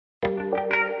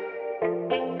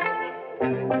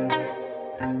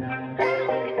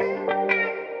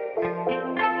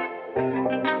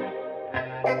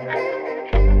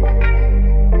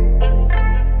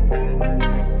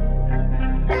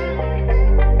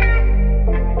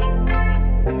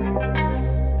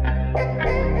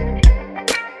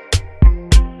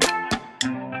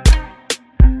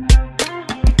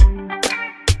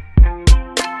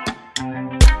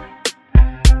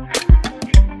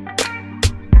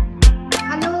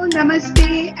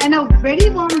namaste, and a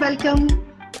very warm welcome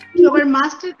to our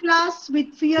masterclass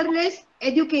with fearless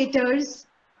educators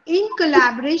in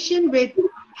collaboration with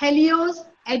Helios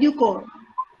Educore.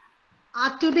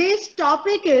 Our today's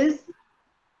topic is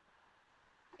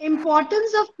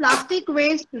importance of plastic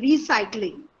waste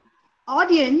recycling.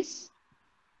 Audience,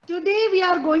 today we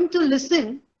are going to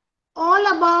listen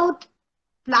all about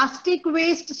plastic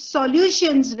waste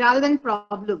solutions rather than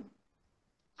problem.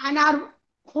 And our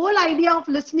whole idea of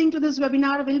listening to this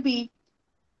webinar will be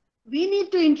we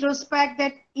need to introspect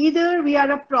that either we are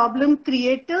a problem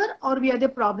creator or we are the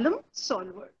problem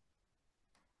solver.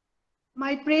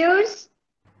 My prayers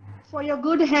for your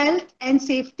good health and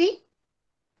safety.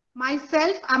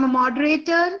 Myself, I'm a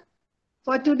moderator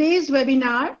for today's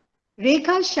webinar,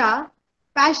 Rekha Shah,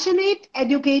 passionate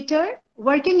educator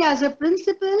working as a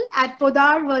principal at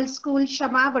Podar World School,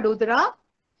 Shama, Vadodara,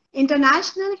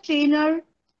 international trainer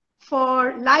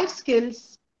for life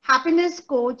skills, happiness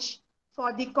coach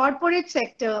for the corporate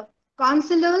sector,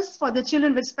 counselors for the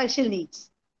children with special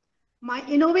needs. My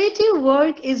innovative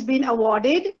work is being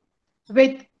awarded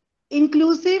with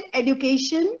Inclusive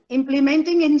Education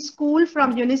Implementing in School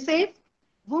from UNICEF,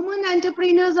 Women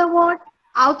Entrepreneurs Award,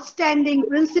 Outstanding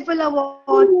Principal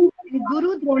Award, and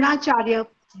Guru Dronacharya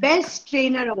Best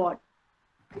Trainer Award.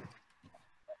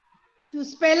 To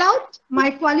spell out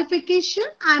my qualification,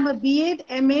 I am a B.Ed,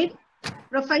 M.Ed,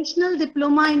 Professional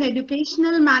Diploma in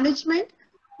Educational Management,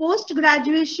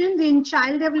 post-graduation in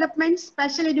Child Development,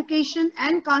 Special Education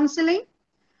and Counseling.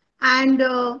 And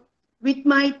with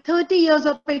my 30 years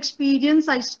of experience,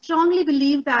 I strongly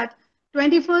believe that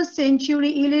 21st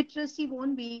century illiteracy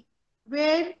won't be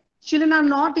where children are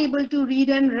not able to read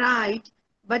and write,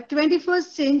 but 21st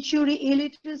century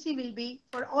illiteracy will be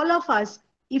for all of us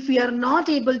if we are not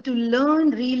able to learn,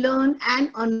 relearn,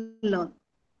 and unlearn.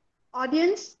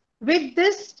 Audience, with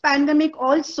this pandemic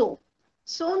also,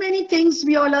 so many things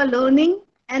we all are learning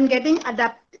and getting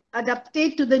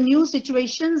adapted to the new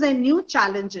situations and new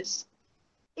challenges.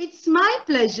 It's my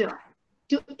pleasure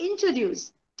to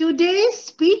introduce today's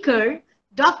speaker,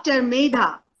 Dr.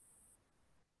 Medha,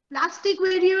 plastic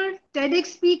warrior, TEDx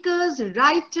speakers,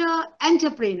 writer,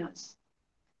 entrepreneurs.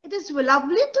 It is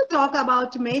lovely to talk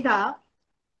about Medha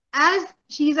as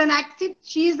she is an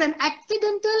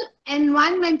accidental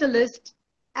environmentalist,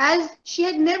 as she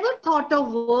had never thought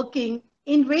of working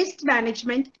in waste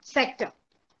management sector.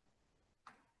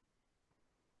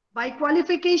 By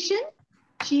qualification,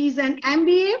 she is an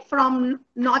MBA from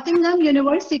Nottingham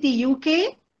University,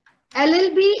 UK,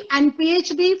 LLB and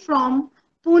PhD from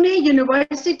Pune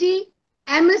University,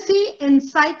 MSc in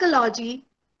Psychology,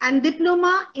 and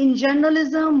Diploma in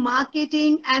Journalism,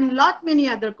 Marketing, and lot many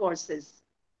other courses.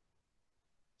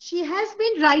 She has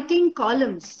been writing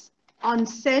columns on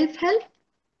self-help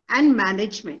and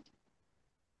management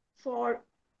for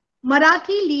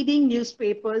Marathi leading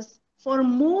newspapers for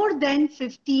more than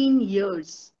 15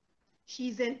 years.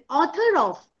 She's an author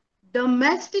of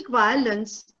Domestic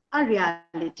Violence, a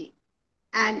Reality,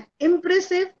 and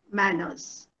Impressive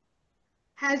Manners.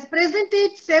 Has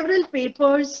presented several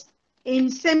papers in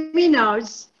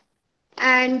seminars,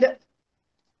 and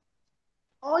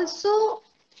also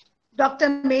Dr.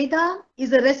 Medha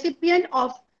is a recipient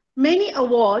of many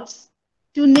awards.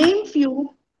 To name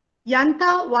few,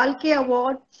 Yanta Walke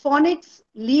Award, Phonics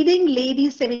Leading Lady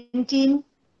 17,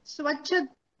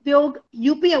 Swachhadyog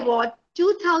UP Award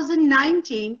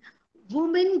 2019,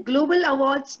 Women Global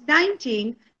Awards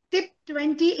 19, TIP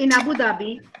 20 in Abu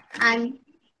Dhabi, and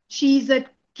she is a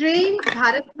trained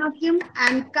Bharatanatyam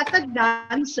and Kathak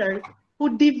dancer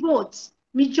who devotes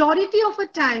majority of her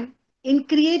time in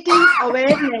creating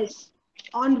awareness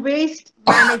on waste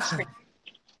management.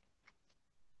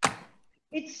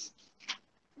 It's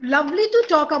lovely to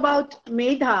talk about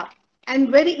Medha, and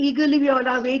very eagerly we all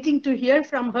are waiting to hear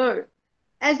from her,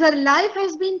 as her life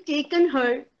has been taken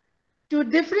her to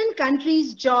different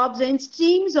countries, jobs, and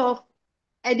streams of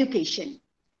education.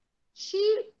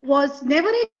 She was never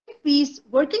at peace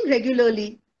working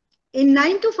regularly in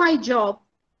 9 to 5 job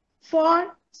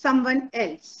for someone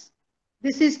else.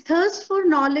 This is thirst for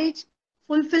knowledge,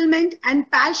 fulfillment,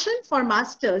 and passion for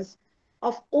masters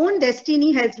of own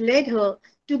destiny has led her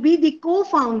to be the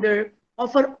co-founder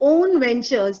of her own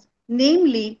ventures,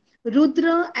 namely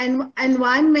Rudra and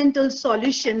Environmental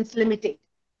Solutions Limited.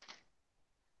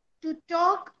 To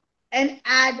talk and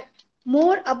add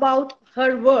more about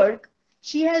her work,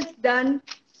 she has done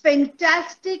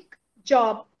fantastic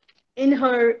job in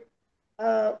her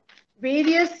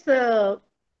various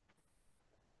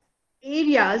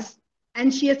areas,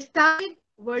 and she has started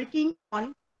working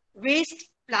on waste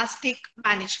plastic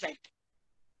management.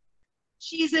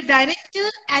 She is a director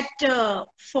at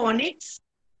Phonics,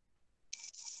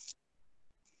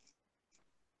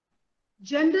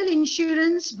 General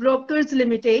Insurance Brokers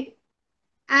Limited,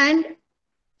 and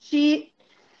she,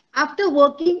 after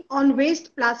working on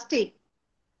waste plastic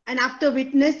and after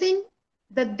witnessing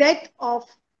the death of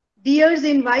deers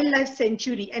in wildlife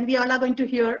sanctuary, and we all are going to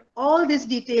hear all these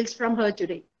details from her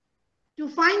today. To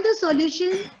find the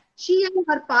solution, she and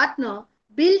her partner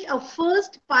built a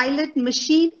first pilot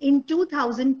machine in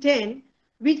 2010,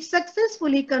 which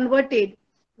successfully converted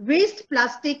waste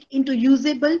plastic into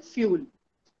usable fuel.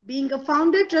 Being a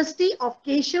founder trustee of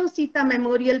Keshav Sita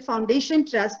Memorial Foundation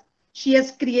Trust, she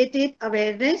has created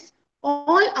awareness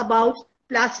all about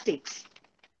plastics.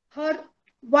 Her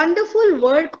wonderful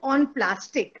work on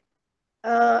plastic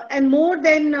and more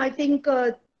than, I think,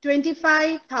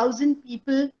 25,000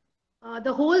 people,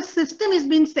 the whole system is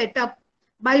being set up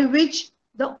by which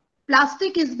the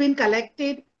plastic is being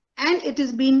collected and it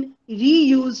is being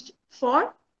reused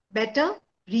for better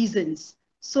reasons.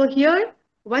 So here,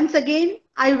 once again,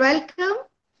 I welcome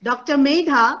Dr.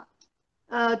 Medha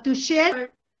to share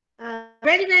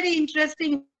very, very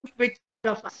interesting with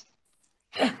all of us.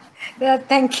 Yeah,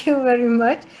 thank you very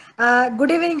much.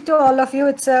 Good evening to all of you.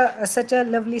 It's such a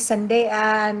lovely Sunday,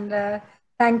 and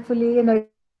thankfully,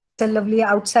 it's a lovely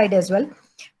outside as well.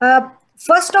 Uh,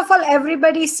 First of all,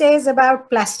 everybody says about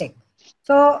plastic.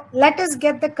 So let us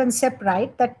get the concept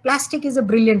right that plastic is a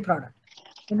brilliant product.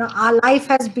 Our life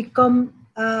has become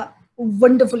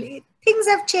wonderful. Things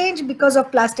have changed because of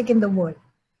plastic in the world.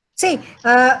 See,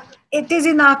 it is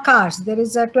in our cars. There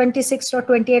is a 26 or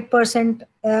 28%,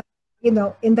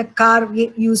 in the car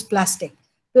we use plastic.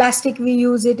 Plastic, we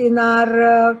use it in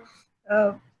our,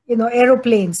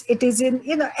 aeroplanes. It is in,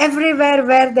 everywhere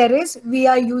where there is, we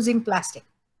are using plastic.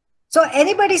 So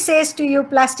anybody says to you,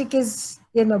 plastic is,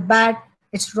 bad,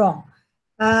 it's wrong.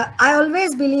 I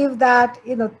always believe that,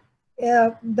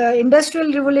 the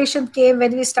industrial revolution came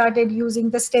when we started using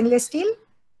the stainless steel.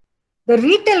 The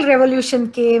retail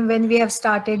revolution came when we have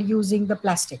started using the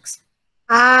plastics.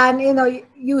 And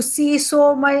you see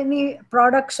so many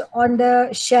products on the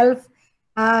shelf.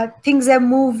 Things are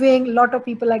moving, a lot of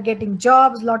people are getting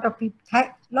jobs, lot of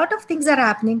things are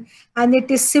happening, and it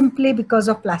is simply because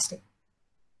of plastic.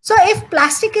 So if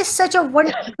plastic is such a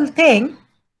wonderful thing,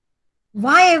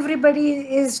 why everybody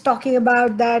is talking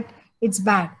about that it's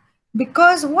bad?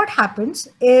 Because what happens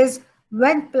is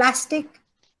when plastic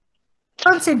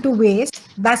turns into waste,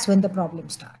 that's when the problem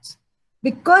starts.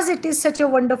 Because it is such a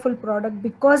wonderful product,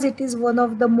 because it is one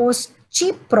of the most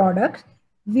cheap products,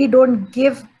 we don't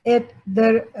give it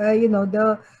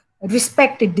the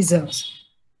respect it deserves.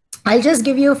 I'll just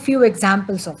give you a few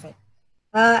examples of it.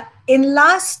 In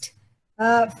last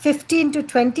 15 to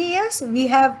 20 years, we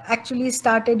have actually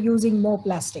started using more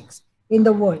plastics in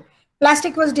the world.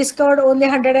 Plastic was discovered only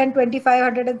 125,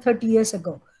 130 years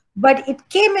ago, but it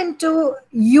came into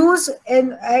use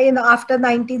in after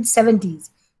 1970s.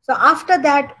 So after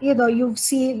that, you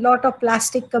see a lot of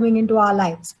plastic coming into our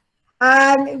lives,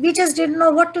 and we just didn't know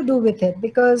what to do with it,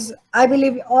 because I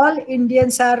believe all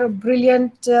Indians are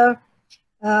brilliant. We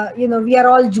are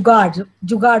all jugad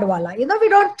wala. We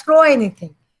don't throw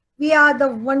anything. We are the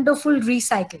wonderful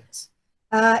recyclers.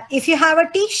 If you have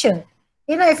a T-shirt,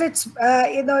 if it's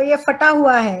ye fata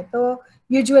hua hai, so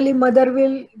usually mother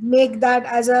will make that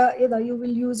as a, you will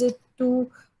use it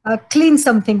to clean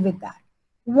something with that.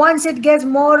 Once it gets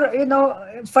more,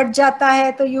 fat jata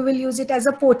hai, so you will use it as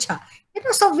a pocha.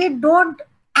 So we don't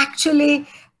actually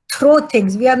throw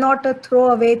things. We are not a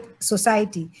throwaway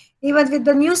society. Even with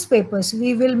the newspapers,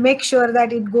 we will make sure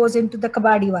that it goes into the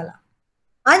kabadi wala.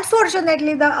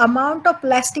 Unfortunately, the amount of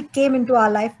plastic came into our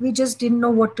life, we just didn't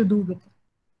know what to do with it.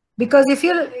 Because if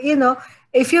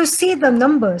you see the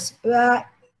numbers,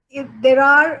 there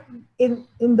are in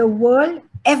the world,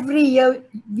 every year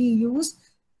we use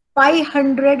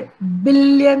 500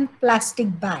 billion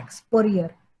plastic bags per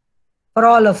year for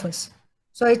all of us.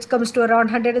 So it comes to around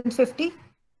 150,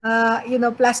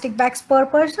 plastic bags per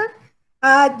person.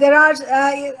 There are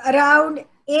around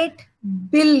 8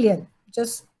 billion,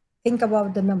 just think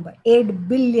about the number, 8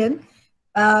 billion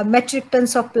metric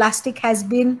tons of plastic has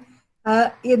been,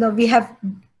 we have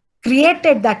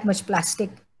created that much plastic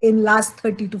in last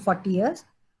 30 to 40 years.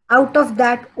 Out of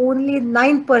that, only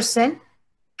 9%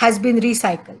 has been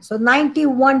recycled. So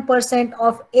 91%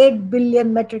 of 8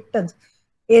 billion metric tons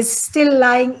is still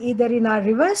lying either in our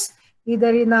rivers, either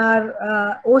in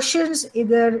our oceans,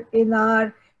 either in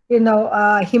our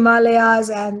Himalayas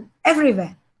and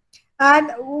everywhere.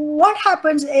 And what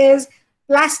happens is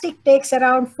plastic takes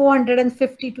around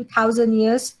 450 to 1,000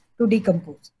 years to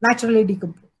decompose, naturally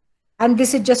decompose. And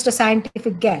this is just a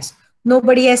scientific guess.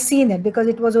 Nobody has seen it because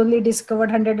it was only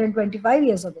discovered 125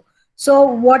 years ago. So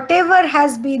whatever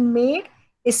has been made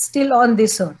is still on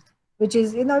this earth, which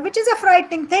is, which is a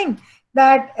frightening thing.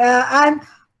 That and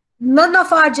none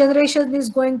of our generation is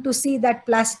going to see that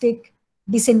plastic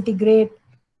disintegrate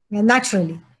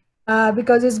naturally,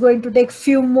 because it's going to take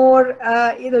few more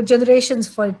generations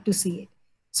for it to see it.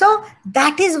 So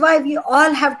that is why we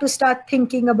all have to start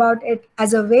thinking about it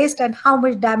as a waste and how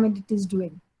much damage it is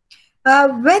doing.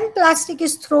 When plastic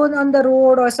is thrown on the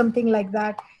road or something like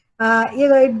that,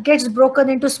 it gets broken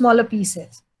into smaller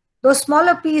pieces. Those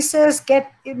smaller pieces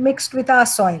get mixed with our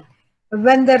soil.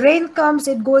 When the rain comes,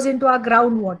 it goes into our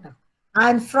groundwater,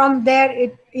 and from there,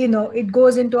 it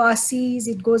goes into our seas,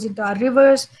 it goes into our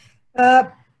rivers, uh,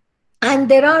 and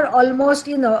there are almost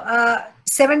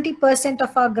 70%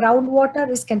 of our groundwater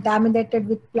is contaminated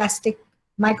with plastic,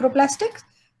 microplastics,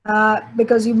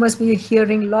 because you must be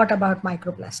hearing a lot about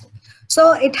microplastic.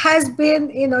 So it has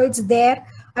been, it's there.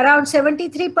 Around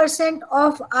 73%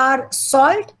 of our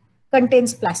salt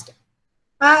contains plastic.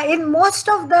 In most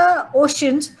of the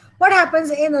oceans, what happens,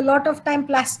 in a lot of time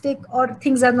plastic or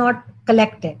things are not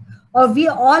collected, or we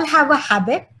all have a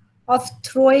habit of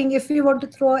throwing. If we want to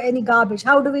throw any garbage,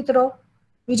 how do we throw?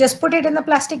 We just put it in a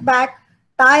plastic bag,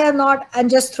 tie a knot, and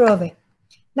just throw away.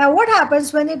 Now what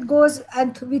happens when it goes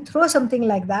and we throw something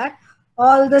like that?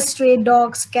 All the stray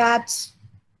dogs, cats,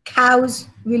 cows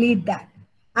will eat that,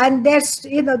 and there's,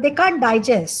 they can't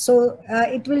digest, so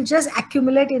it will just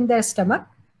accumulate in their stomach,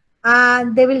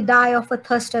 and they will die of a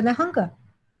thirst and a hunger.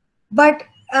 But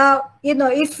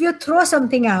if you throw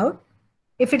something out,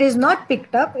 if it is not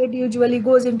picked up, it usually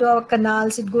goes into our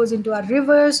canals, it goes into our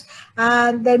rivers,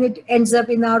 and then it ends up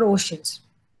in our oceans.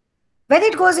 When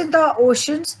it goes into our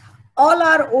oceans, all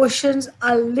our oceans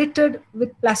are littered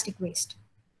with plastic waste.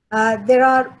 There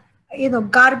are,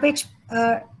 garbage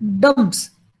dumps.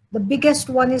 The biggest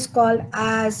one is called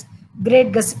as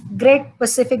Great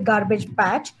Pacific Garbage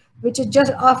Patch, which is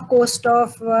just off coast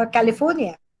of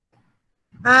California.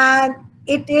 And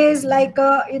it is like,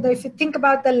 if you think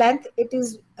about the length, it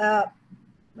is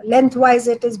lengthwise,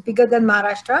 it is bigger than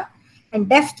Maharashtra, and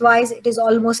depth-wise, it is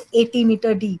almost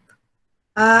 80-meter deep.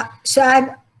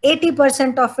 And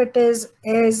 80% of it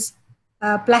is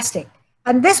plastic,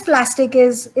 and this plastic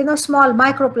is, small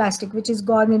microplastic, which is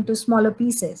gone into smaller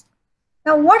pieces.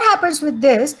 Now what happens with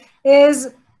this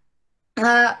is,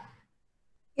 uh,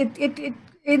 it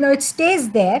it stays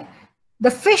there.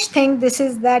 The fish think this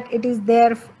is that it is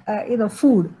their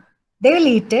food. They will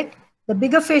eat it. The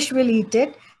bigger fish will eat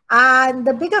it, and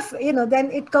the bigger,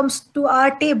 then it comes to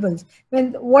our tables.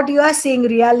 When what you are seeing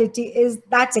reality is,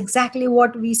 that's exactly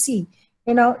what we see.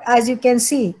 As you can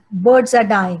see, birds are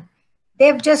dying.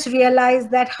 They've just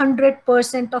realized that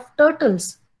 100% of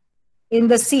turtles in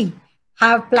the sea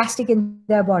have plastic in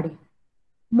their body.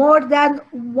 More than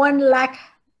 1 lakh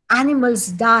animals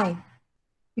die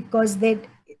because they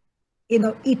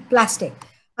eat plastic.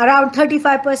 Around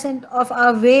 35% of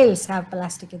our whales have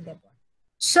plastic in their body.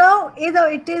 So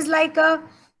it is like a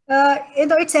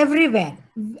it's everywhere.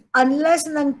 Unless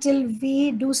and until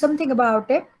we do something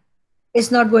about it,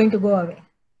 it's not going to go away.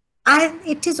 And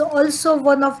it is also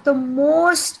one of the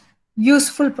most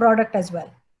useful product as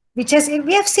well, which is,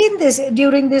 we have seen this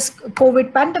during this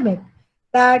COVID pandemic,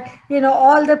 that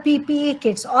all the PPE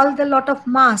kits, all the lot of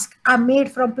masks are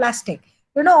made from plastic,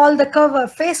 all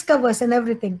the face covers and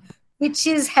everything, which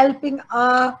is helping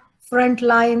our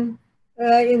frontline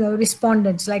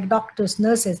respondents like doctors,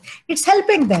 nurses. It's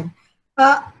helping them.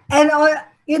 And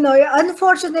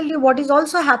unfortunately, what is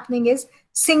also happening is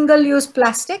single use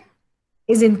plastic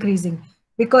is increasing,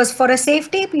 because for a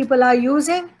safety, people are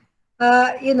using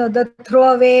the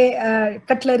throwaway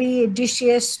cutlery,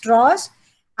 dishes, straws,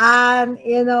 and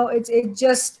it's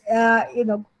just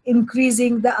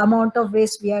increasing the amount of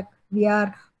waste we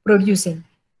are producing.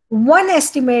 One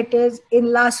estimate is,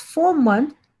 in last 4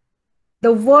 months,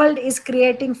 the world is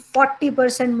creating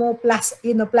 40% more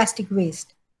plastic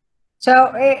waste.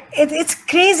 So it's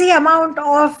crazy amount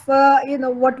of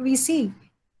what we see.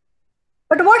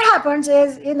 But what happens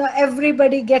is,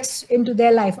 everybody gets into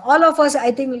their life. All of us,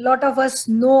 I think a lot of us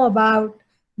know about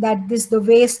that the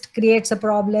waste creates a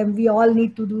problem. We all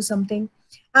need to do something.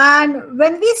 And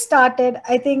when we started,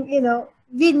 I think,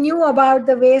 we knew about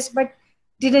the waste, but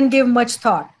didn't give much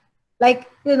thought. Like,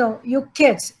 you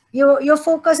kids, your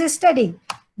focus is study.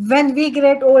 When we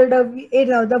get older,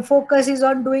 the focus is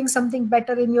on doing something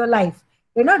better in your life.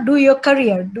 Do your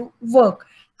career, do work.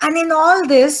 And in all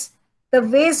this, the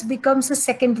waste becomes a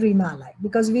secondary in our life,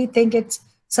 because we think it's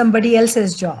somebody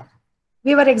else's job.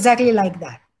 We were exactly like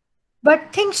that.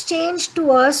 But things changed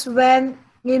to us when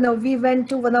we went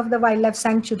to one of the wildlife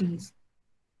sanctuaries.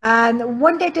 And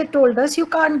one day they told us, you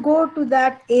can't go to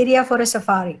that area for a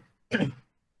safari.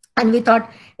 And we thought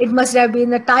it must have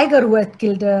been a tiger who had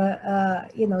killed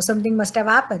something must have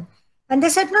happened. And they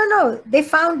said, no, they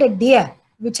found a deer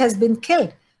which has been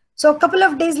killed. So a couple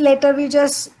of days later, we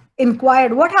just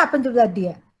inquired what happened to that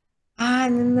deer.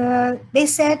 And they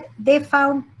said they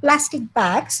found plastic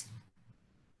bags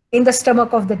in the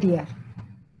stomach of the deer.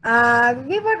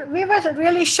 We were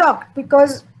really shocked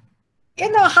because,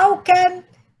 how can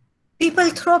people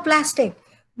throw plastic?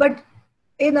 But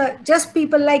just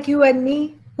people like you and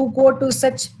me who go to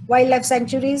such wildlife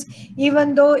sanctuaries,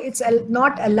 even though it's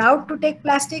not allowed to take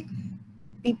plastic,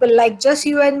 people like just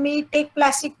you and me take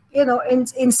plastic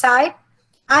inside,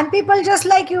 and people just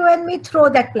like you and me throw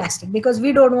that plastic because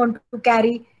we don't want to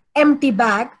carry empty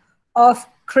bag of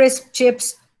crisp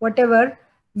chips whatever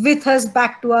with us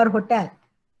back to our hotel.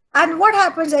 And what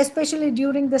happens, especially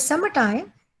during the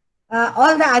summertime,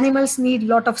 all the animals need a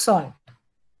lot of salt.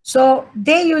 So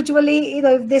they usually,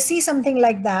 if they see something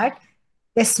like that,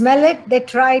 they smell it, they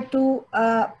try to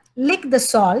lick the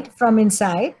salt from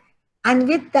inside, and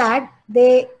with that,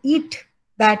 they eat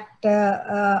that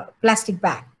plastic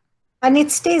bag, and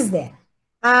it stays there.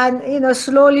 And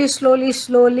slowly,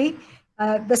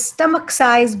 the stomach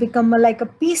size become like a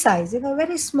pea size,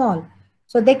 very small.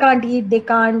 So they can't eat, they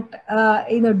can't,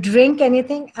 drink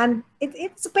anything, and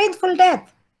it's a painful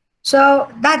death.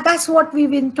 So that's what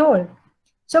we've been told.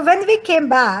 So when we came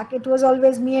back, it was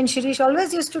always me and Shirish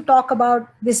always used to talk about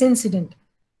this incident.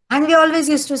 And we always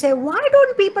used to say, why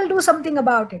don't people do something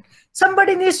about it?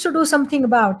 Somebody needs to do something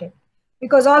about it.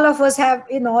 Because all of us have,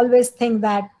 always think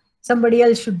that somebody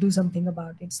else should do something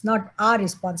about it. It's not our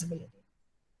responsibility.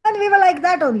 And we were like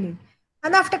that only.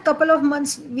 And after a couple of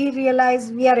months, we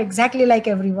realized we are exactly like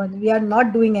everyone. We are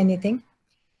not doing anything.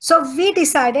 So we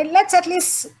decided, let's at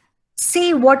least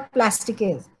see what plastic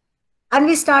is. And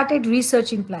we started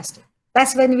researching plastic.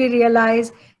 That's when we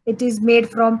realized it is made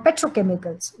from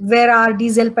petrochemicals. Where our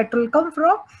diesel petrol come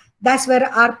from, that's where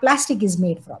our plastic is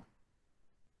made from.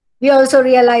 We also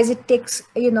realize it takes,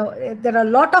 there are a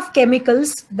lot of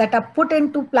chemicals that are put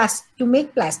into plastic to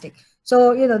make plastic.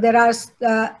 So, there are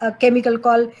a chemical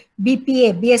called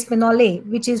BPA, bisphenol A,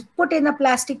 which is put in a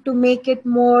plastic to make it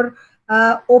more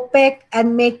opaque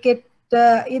and make it,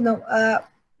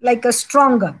 like a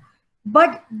stronger.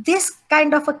 But this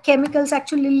kind of a chemicals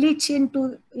actually leach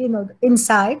into,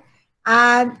 inside,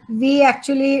 and we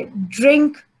actually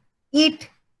drink, eat,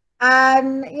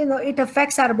 and it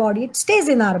affects our body. It stays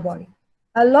in our body.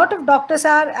 A lot of doctors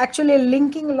are actually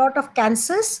linking a lot of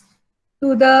cancers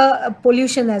to the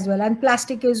pollution as well, and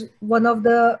plastic is one of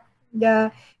the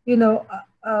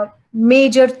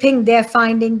major thing they're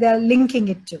finding, they're linking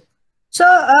it to. So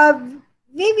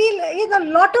we will, a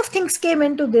lot of things came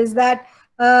into this, that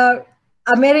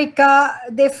America,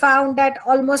 they found that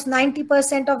almost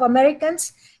 90% of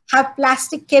Americans have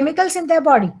plastic chemicals in their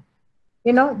body.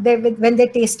 When they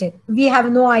taste it, we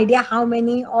have no idea how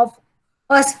many of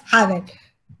us have it.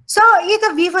 So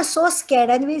we were so scared,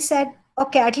 and we said,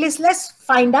 okay, at least let's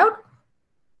find out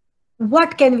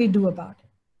what can we do about it.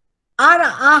 Our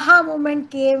aha moment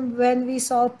came when we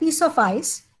saw a piece of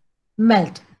ice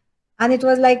melt, and it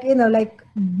was like, like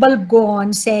bulb go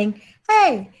on saying,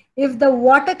 hey, if the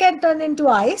water can turn into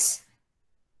ice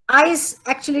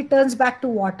actually turns back to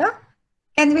water.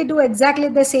 Can we do exactly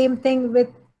the same thing with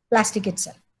plastic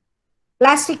itself?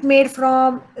 Plastic made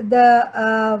from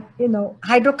the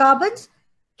hydrocarbons,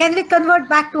 can we convert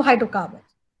back to hydrocarbons?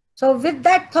 So with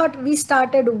that thought, we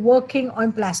started working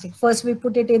on plastic. First, we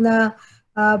put it in a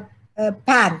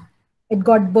pan. It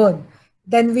got burned.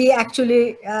 Then we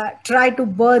actually tried to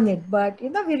burn it, but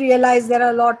we realized there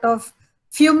are a lot of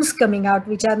fumes coming out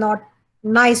which are not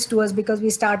nice to us, because we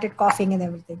started coughing and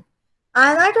everything.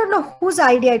 And I don't know whose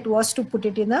idea it was to put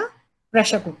it in a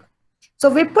pressure cooker. So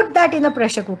we put that in a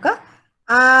pressure cooker,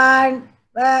 and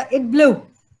it blew.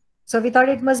 So we thought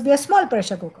it must be a small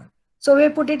pressure cooker. So we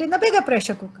put it in a bigger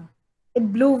pressure cooker.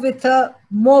 It blew with a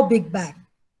more big bang.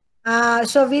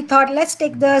 So we thought, let's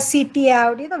take the CT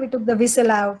out. We took the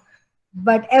whistle out,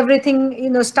 but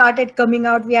everything, started coming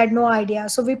out. We had no idea.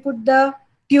 So we put the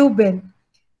tube in.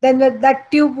 Then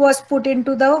that tube was put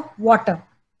into the water.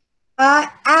 And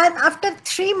after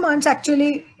 3 months,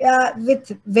 actually,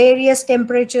 with various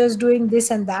temperatures doing this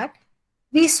and that,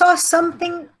 we saw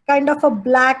something kind of a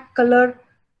black color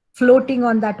floating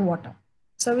on that water.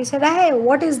 So we said, hey,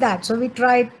 what is that? So we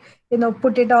tried,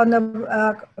 put it on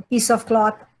a piece of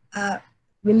cloth,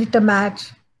 we lit a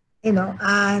match,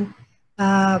 and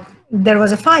there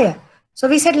was a fire. So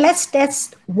we said, let's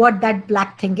test what that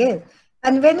black thing is.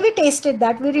 And when we tasted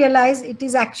that, we realized it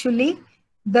is actually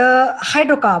the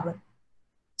hydrocarbon.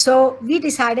 So we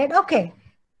decided, okay,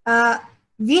 uh,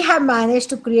 we have managed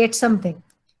to create something.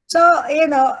 So,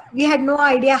 we had no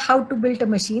idea how to build a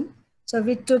machine. So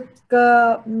we took,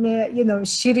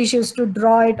 Shirish used to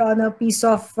draw it on a piece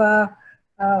of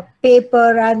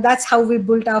paper, and that's how we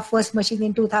built our first machine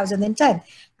in 2010.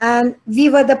 And we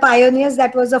were the pioneers.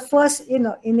 That was the first, in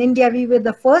India, we were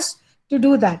the first to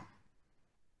do that.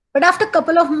 But after a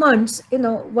couple of months,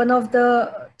 one of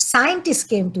the scientists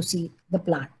came to see the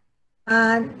plant,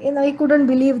 and he couldn't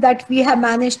believe that we have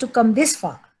managed to come this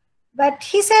far. But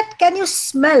he said, "Can you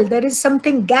smell? There is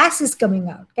something gas is coming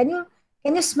out. Can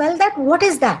you smell that? What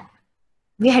is that?"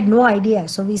 We had no idea.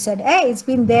 So we said, "Hey, it's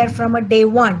been there from a day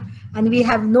one, and we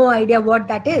have no idea what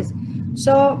that is."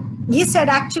 So he said,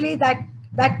 "Actually,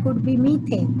 that could be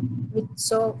methane.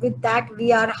 So with that,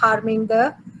 we are harming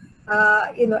the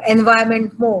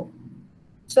environment more."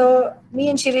 So me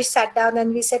and Shirish sat down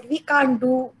and we said, we can't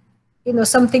do,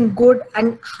 something good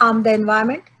and harm the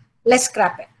environment. Let's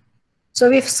scrap it. So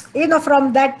we've,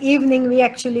 from that evening, we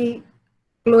actually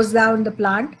closed down the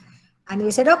plant, and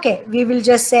we said, okay, we will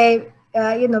just say,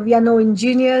 we are no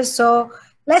engineers. So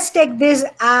let's take this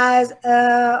as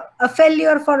a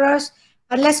failure for us,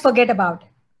 and let's forget about it.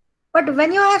 But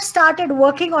when you have started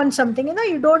working on something,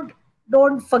 you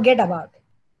don't forget about it.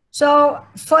 So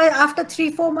for after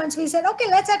 3-4 months, we said, okay,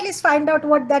 let's at least find out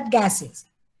what that gas is.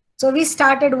 So we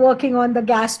started working on the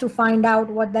gas to find out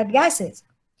what that gas is.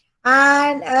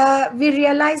 And we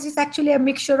realized it's actually a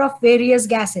mixture of various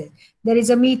gases. There is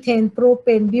a methane,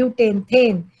 propane, butane,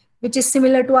 thane, which is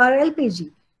similar to our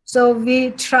LPG. So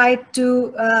we tried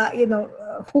to,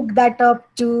 hook that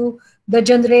up to the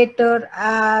generator,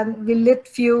 and we lit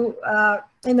few,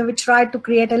 we tried to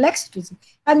create electricity.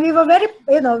 And we were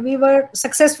we were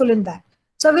successful in that.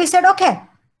 So we said, okay,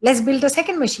 let's build a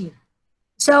second machine.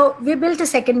 So we built a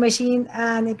second machine,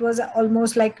 and it was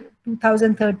almost like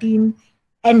 2013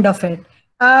 end of it.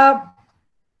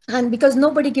 And because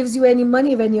nobody gives you any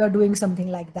money when you're doing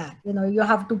something like that, you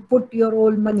have to put your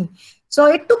own money. So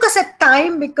it took us a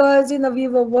time, because we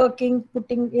were working,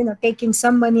 putting, taking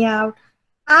some money out.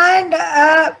 And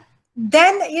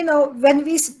then,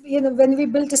 when we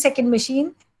built a second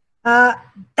machine, uh,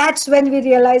 that's when we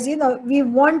realized, we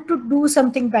want to do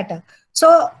something better.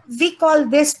 So we call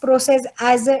this process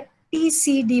as a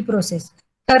TCD process,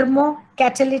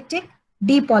 thermocatalytic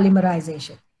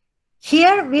depolymerization.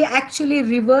 Here we actually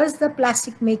reverse the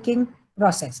plastic making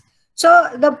process. So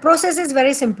the process is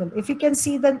very simple. If you can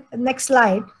see the next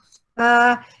slide.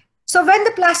 uh, so when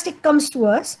the plastic comes to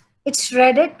us, it's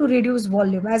shredded to reduce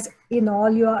volume. As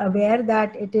all you are aware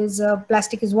that it is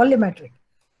plastic is volumetric.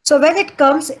 So when it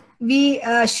comes, we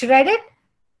shred it,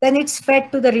 then it's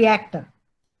fed to the reactor.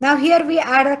 Now here we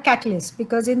add a catalyst,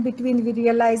 because in between we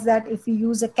realize that if we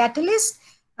use a catalyst,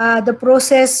 the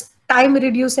process time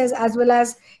reduces, as well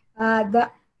as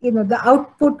the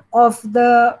output of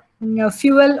the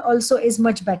fuel also is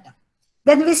much better.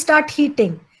 Then we start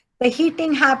heating. The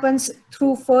heating happens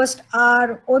through first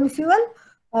our own fuel,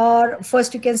 or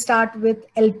first you can start with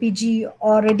LPG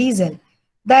or a diesel.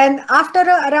 Then after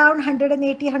around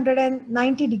 180,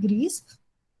 190 degrees,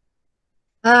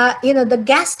 the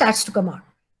gas starts to come out.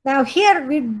 Now here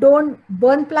we don't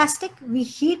burn plastic, we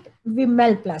heat, we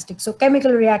melt plastic. So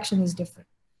chemical reaction is different.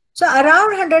 So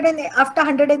around 100 and after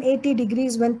 180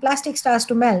 degrees, when plastic starts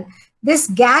to melt, this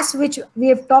gas which we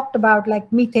have talked about,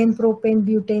 like methane, propane,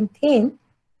 butane, thane,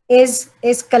 is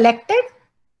collected,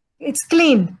 it's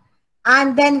cleaned,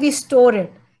 and then we store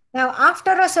it. Now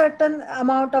after a certain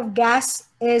amount of gas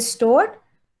is stored,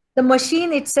 the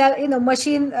machine itself,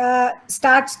 machine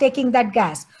starts taking that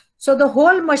gas. So the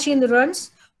whole machine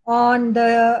runs on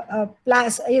the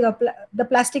the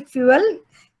plastic fuel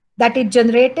that it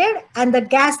generated, and the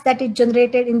gas that it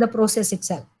generated in the process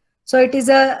itself. So it is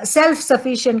a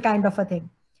self-sufficient kind of a thing.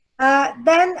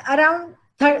 Then around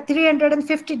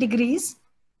 350 degrees,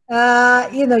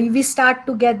 we start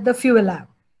to get the fuel out.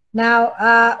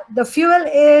 Now, the fuel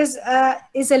is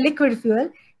a liquid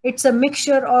fuel. It's a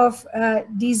mixture of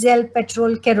diesel,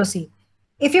 petrol, kerosene.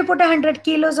 If you put 100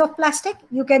 kilos of plastic,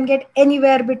 you can get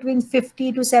anywhere between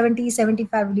 50 to 70,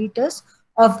 75 liters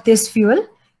of this fuel.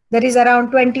 There is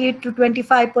around 20 to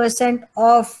 25%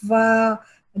 of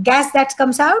gas that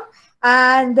comes out,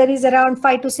 and there is around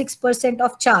 5 to 6%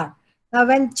 of char. Now,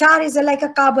 when char is like a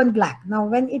carbon black, now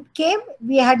when it came,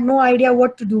 we had no idea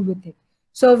what to do with it.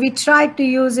 So we tried to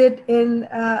use it in,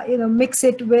 mix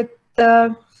it with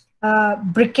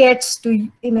briquettes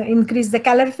to, increase the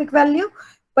calorific value.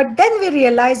 But then we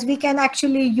realized we can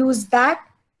actually use that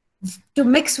to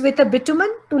mix with a bitumen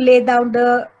to lay down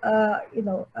the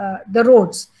the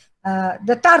roads,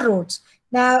 the tar roads.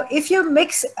 Now, if you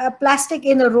mix plastic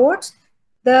in the roads,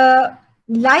 the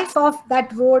life of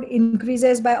that road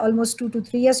increases by almost 2 to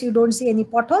 3 years. You don't see any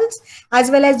potholes, as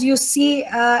well as you see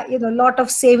lot of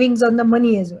savings on the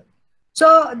money as well.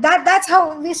 So that's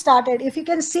how we started. If you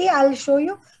can see, I'll show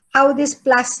you how this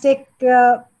plastic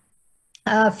fuel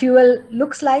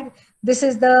looks like. This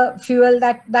is the fuel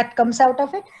that comes out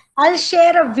of it. I'll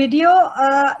share a video,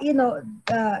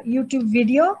 YouTube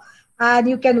video, and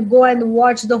you can go and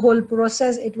watch the whole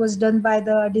process. It was done by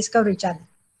the Discovery Channel.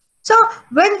 So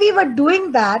when we were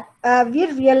doing that,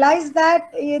 we realized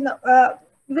that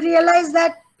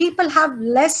people have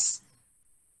less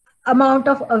amount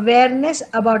of awareness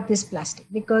about this plastic,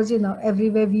 because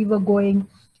everywhere we were going,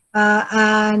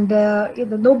 and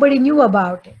nobody knew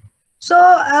about it. So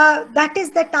that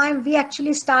is the time we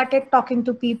actually started talking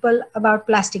to people about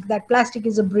plastic, that plastic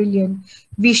is a brilliant,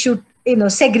 we should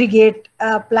segregate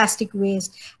plastic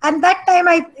waste. And that time,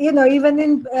 even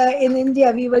in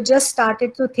India, we were just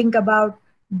started to think about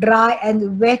dry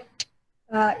and wet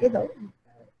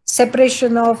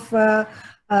separation of the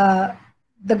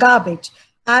garbage.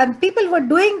 And people were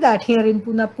doing that here in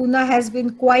Pune. Pune has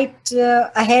been quite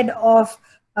ahead of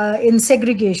in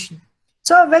segregation.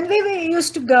 So when we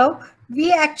used to go,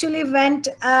 we actually went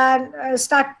and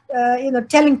start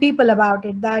telling people about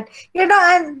it, that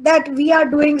and that we are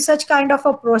doing such kind of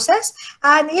a process,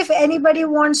 and if anybody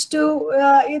wants to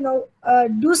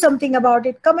do something about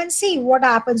it, come and see what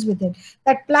happens with it.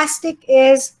 That plastic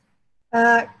is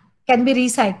can be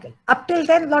recycled. Up till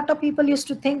then, a lot of people used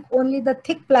to think only the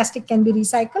thick plastic can be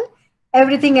recycled.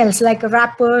 Everything else, like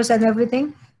wrappers and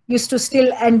everything, used to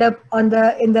still end up in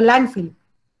the landfill.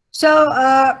 So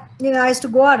I used to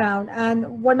go around,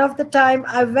 and one of the time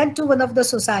I went to one of the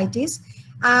societies,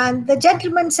 and the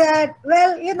gentleman said,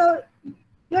 "Well,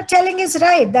 you're telling is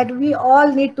right, that we all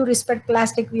need to respect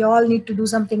plastic. We all need to do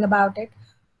something about it.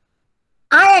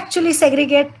 I actually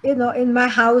segregate, in my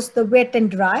house, the wet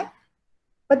and dry.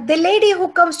 But the lady who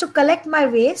comes to collect my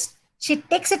waste, she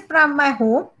takes it from my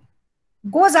home,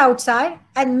 goes outside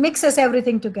and mixes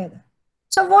everything together.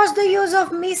 So what's the use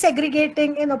of me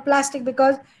segregating, plastic,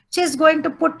 because she's going to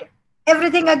put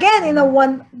everything again in a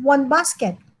one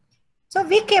basket." So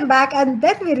we came back, and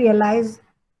then we realized,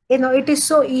 it is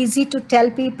so easy to tell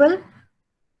people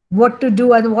what to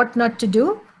do and what not to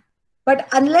do. But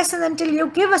unless and until you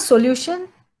give a solution,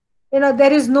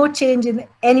 there is no change in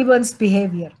anyone's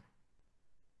behavior.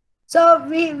 So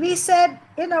we said,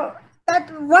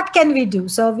 that what can we do?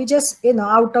 So we just,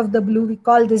 out of the blue, we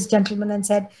called this gentleman and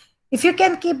said, if you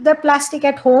can keep the plastic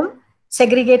at home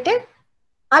segregated,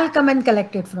 I'll come and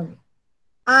collect it from you.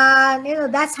 And,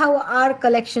 that's how our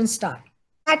collection started.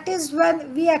 That is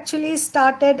when we actually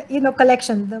started,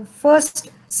 collection. The first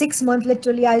 6 months,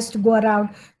 literally, I used to go around.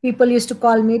 People used to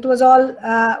call me. It was all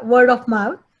word of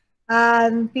mouth.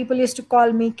 And people used to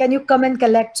call me, can you come and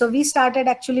collect? So we started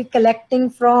actually collecting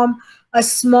from a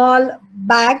small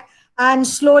bag, and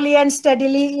slowly and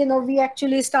steadily, we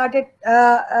actually started,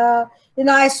 I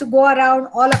used to go around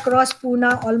all across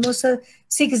Pune almost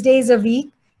 6 days a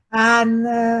week. And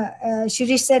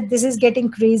Shirish said, this is getting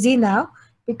crazy now,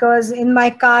 because in my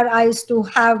car, I used to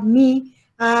have me,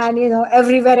 and,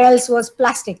 everywhere else was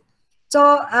plastic.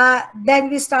 So then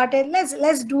we started,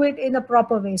 let's do it in a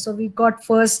proper way. So we got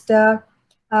first, in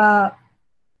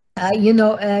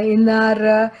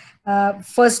our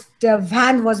first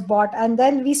van was bought, and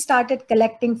then we started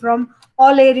collecting from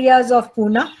all areas of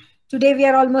Pune. Today we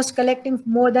are almost collecting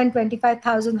more than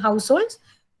 25,000 households.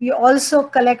 We also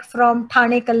collect from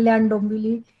Thane, Kalyan,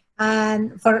 Dombivli,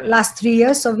 and for last 3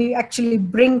 years. So we actually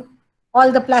bring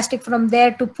all the plastic from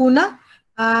there to Pune.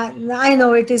 I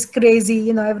know it is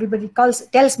crazy, everybody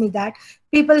tells me that.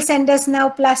 People send us now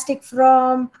plastic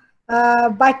from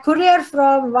by courier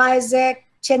from Vizag,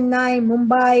 Chennai,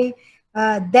 Mumbai,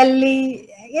 Delhi,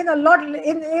 lot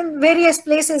in various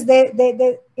places.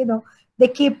 They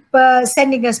keep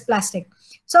sending us plastic.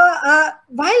 So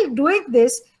while doing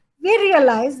this, we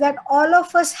realize that all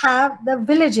of us have the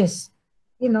villages,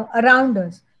 around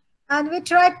us, and we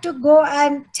tried to go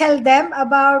and tell them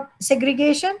about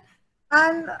segregation.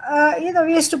 And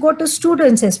we used to go to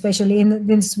students, especially in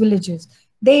these villages.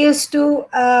 They used to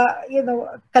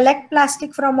collect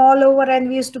plastic from all over, and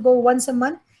we used to go once a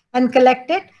month and collect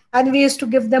it, and we used to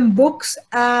give them books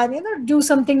and do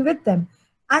something with them.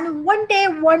 And one day,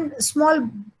 one small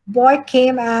boy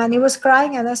came, and he was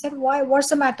crying, and I said, why, what's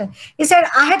the matter? He said,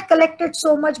 I had collected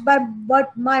so much,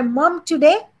 but my mom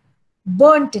today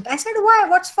burnt it. I said, why,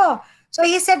 what's for? So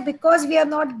he said, because we are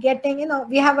not getting,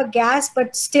 we have a gas,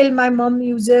 but still my mom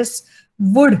uses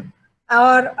wood,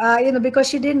 or because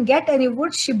she didn't get any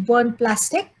wood, she burned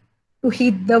plastic to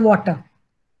heat the water,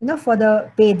 for the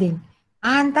bathing.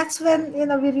 And that's when,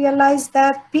 we realized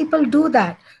that people do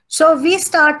that. So we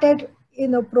started,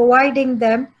 providing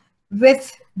them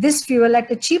with this fuel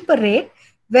at a cheaper rate,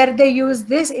 where they use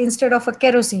this instead of a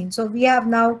kerosene. So we have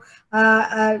now,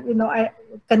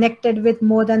 connected with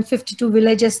more than 52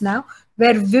 villages now,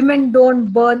 where women don't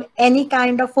burn any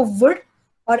kind of a wood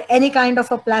or any kind of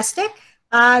a plastic.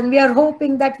 And we are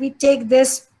hoping that we take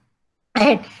this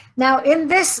ahead. Now, in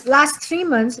this last 3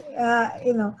 months,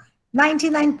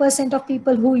 99% of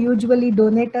people who usually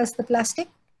donate us the plastic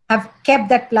have kept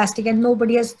that plastic, and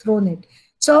nobody has thrown it.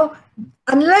 So,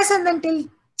 unless and until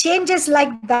changes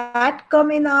like that come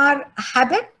in our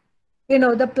habit,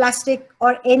 the plastic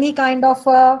or any kind of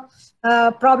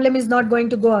problem is not going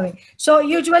to go away. So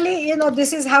usually,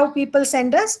 this is how people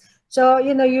send us. So,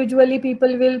 usually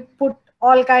people will put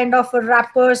all kind of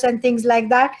wrappers and things like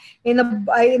that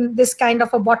in this kind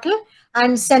of a bottle,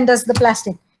 and send us the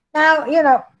plastic.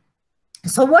 Now,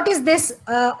 so what is this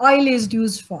oil is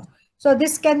used for? So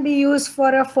this can be used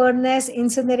for a furnace,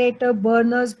 incinerator,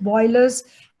 burners, boilers,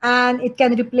 and it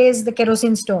can replace the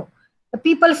kerosene stove. The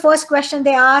people first question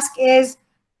they ask is,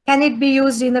 can it be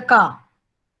used in a car?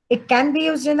 It can be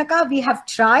used in a car. We have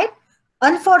tried.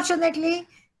 Unfortunately,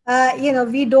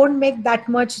 we don't make that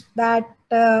much that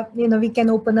we can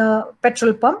open a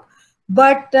petrol pump.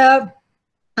 But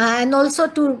and also,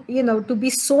 to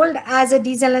be sold as a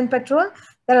diesel and petrol,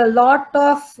 there are a lot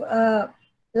of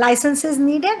licenses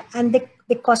needed, and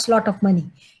they cost a lot of money,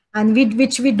 and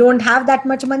which we don't have that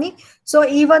much money. So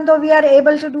even though we are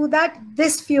able to do that,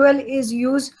 this fuel is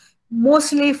used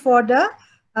mostly for the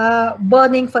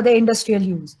burning for the industrial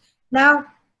use. Now,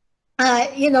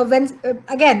 when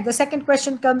again the second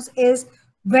question comes is,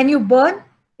 when you burn,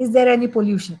 is there any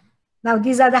pollution? Now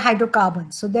these are the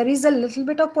hydrocarbons, so there is a little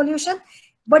bit of pollution,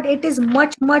 but it is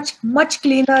much, much, much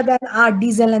cleaner than our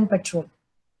diesel and petrol.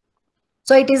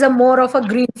 So it is a more of a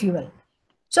green fuel.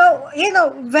 So,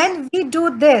 when we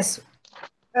do this,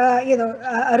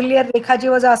 earlier Rekhaji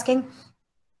was asking,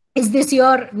 is this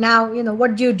your now,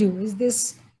 what do you do? Is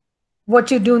this what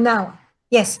you do now?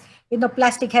 Yes,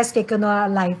 plastic has taken our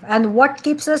life. And what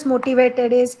keeps us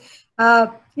motivated is,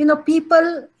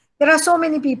 people, there are so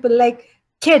many people like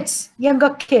kids, younger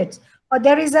kids, or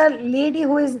there is a lady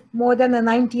who is more than a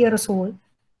 90 years old.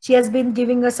 She has been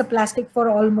giving us a plastic for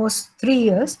almost 3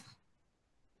 years.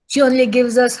 She only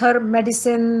gives us her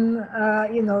medicine,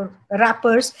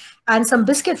 wrappers and some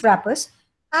biscuit wrappers.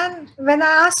 And when I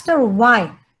asked her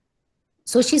why,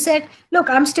 so she said, look,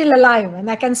 I'm still alive and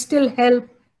I can still help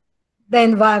the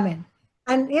environment.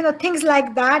 And, things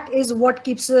like that is what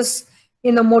keeps us,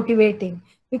 motivating,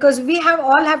 because we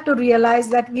all have to realize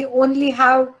that we only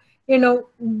have,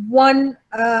 one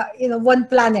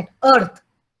planet, Earth.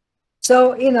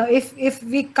 So, if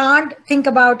we can't think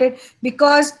about it,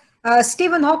 because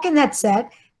Stephen Hawking had said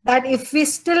that if we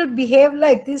still behave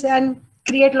like this and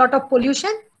create a lot of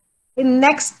pollution, in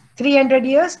next 300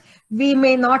 years, we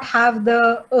may not have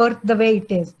the Earth the way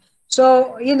it is.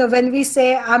 So, when we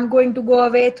say, I'm going to go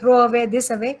away, throw away, this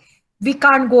away, we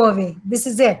can't go away. This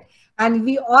is it. And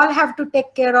we all have to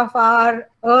take care of our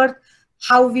Earth,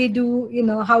 how we do,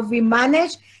 how we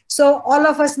manage. So all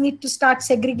of us need to start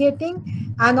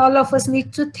segregating, and all of us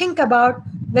need to think about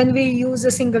when we use a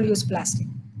single-use plastic.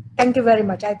 Thank you very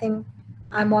much. I think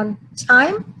I'm on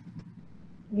time.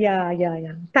 Yeah.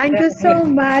 Thank you so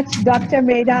much, Dr.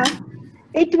 Medha.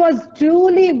 It was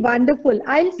truly wonderful.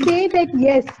 I'll say that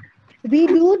yes, we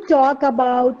do talk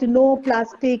about no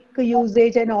plastic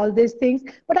usage and all these things,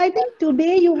 but I think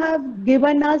today you have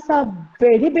given us a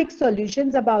very big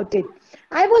solutions about it.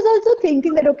 I was also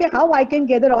thinking that, okay, how I can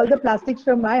gather all the plastics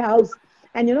from my house,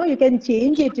 and you can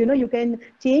change it, you can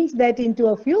change that into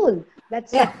a fuel.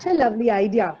 That's Yeah. such a lovely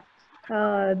idea.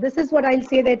 This is what I'll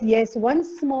say, that yes, one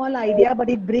small idea, but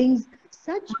it brings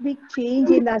such big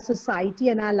change in our society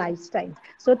and our lifestyles.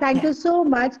 So thank Yeah. you so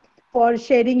much for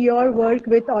sharing your work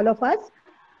with all of us.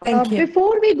 Thank you.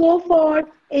 Before we go for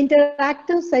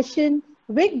interactive session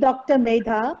with Dr.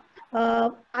 Medha,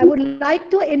 I would like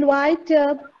to invite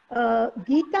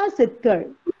Geeta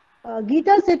Sitkar.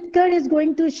 Geeta Sitkar is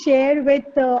going to share with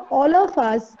all of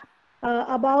us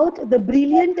about the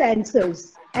brilliant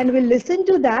answers, and we'll listen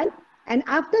to that. And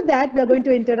after that, we're going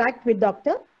to interact with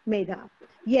Dr. Medha.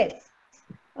 Yes.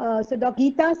 So, Dr.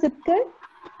 Geeta Sitkar.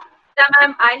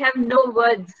 Ma'am, I have no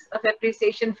words of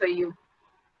appreciation for you.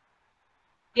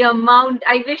 The amount,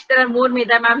 I wish there are more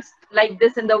Medha ma'ams like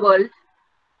this in the world.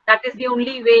 That is the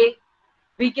only way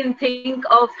we can think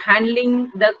of handling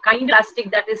the kind of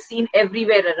plastic that is seen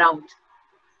everywhere around.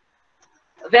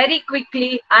 Very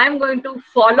quickly, I'm going to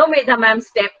follow Medha ma'am's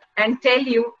step and tell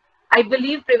you, I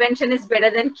believe prevention is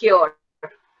better than cure.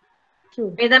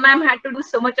 True. Medha ma'am had to do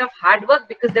so much of hard work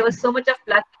because there was so much of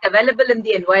plastic available in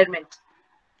the environment.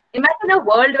 Imagine a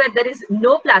world where there is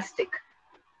no plastic.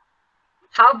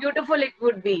 How beautiful it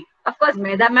would be. Of course,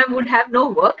 Medha ma'am would have no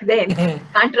work then,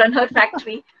 can't run her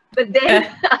factory, but then,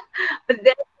 but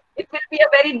then it will be a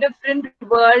very different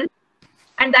world.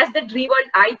 And that's the dream world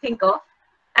I think of.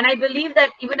 And I believe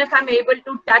that even if I'm able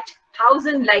to touch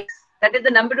 1,000 lives, that is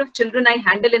the number of children I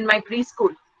handle in my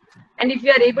preschool. And if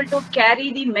we are able to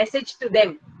carry the message to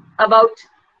them about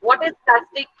what is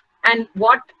plastic and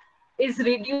what is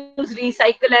reduce,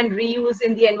 recycle, and reuse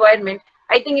in the environment,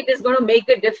 I think it is going to make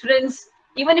a difference.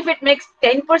 Even if it makes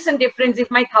 10% difference, if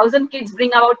my 1,000 kids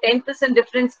bring about 10%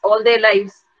 difference all their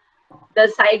lives,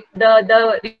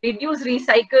 the reduce,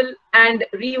 recycle, and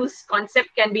reuse concept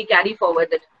can be carried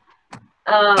forwarded.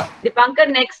 Dipankar,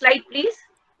 next slide, please.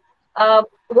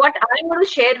 What I'm going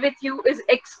to share with you is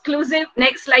exclusive,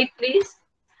 next slide, please.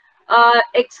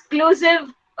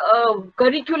 Exclusive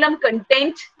curriculum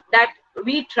content that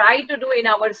we try to do in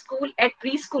our school at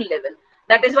preschool level.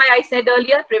 That is why I said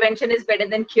earlier, prevention is better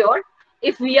than cure.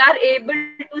 If we are able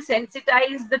to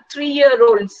sensitize the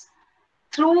 3-year-olds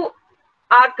through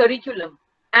our curriculum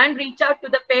and reach out to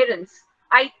the parents,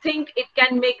 I think it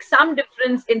can make some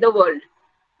difference in the world.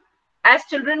 As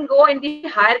children go in the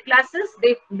higher classes,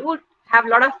 they do have a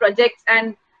lot of projects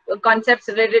and concepts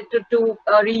related to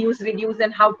reuse, reduce,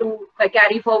 and how to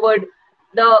carry forward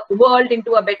the world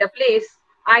into a better place.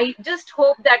 I just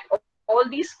hope that all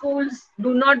these schools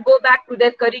do not go back to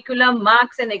their curriculum,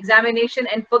 marks, and examination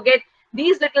and forget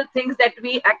these little things that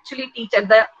we actually teach at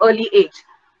the early age.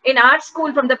 In our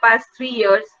school from the past 3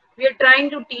 years, we are trying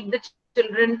to teach the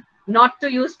children not to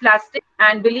use plastic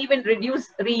and believe in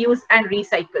reduce, reuse, and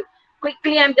recycle.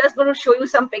 Quickly, I'm just going to show you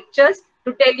some pictures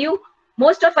to tell you,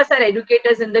 most of us are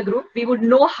educators in the group. We would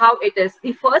know how it is.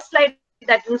 The first slide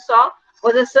that you saw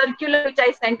was a circular which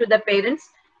I sent to the parents,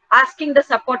 asking the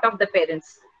support of the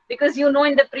parents. Because you know,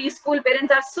 in the preschool,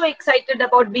 parents are so excited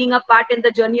about being a part in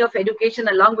the journey of education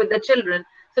along with the children.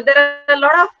 So there are a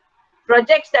lot of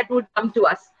projects that would come to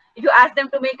us. If you ask them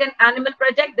to make an animal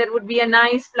project, there would be a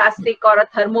nice plastic or a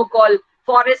thermocol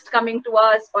forest coming to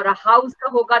us, or a house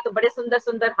ka hoga to bade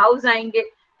sundar house aayenge,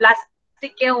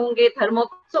 plastic ke honge,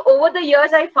 thermocol. So over the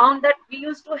years, I found that we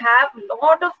used to have a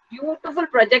lot of beautiful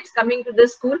projects coming to the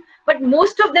school, but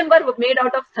most of them were made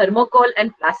out of thermocol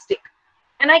and plastic.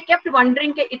 And I kept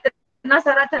wondering कि इतना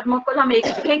सारा thermocol हम एक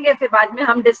रखेंगे फिर बाद में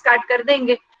हम discard कर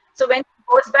देंगे. So when it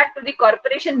goes back to the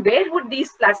corporation, where would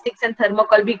these plastics and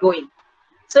thermocol be going?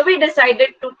 So we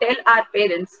decided to tell our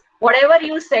parents, whatever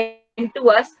you send to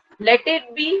us, let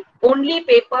it be only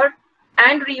paper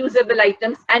and reusable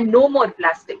items and no more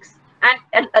plastics.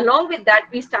 And along with that,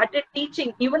 we started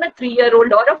teaching even a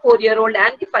 3-year-old or a 4-year-old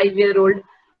and the 5-year-old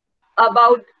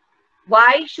about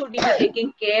why should you be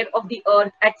taking care of the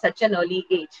earth at such an early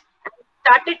age? And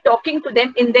started talking to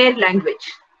them in their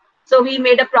language. So we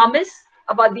made a promise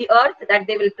about the earth that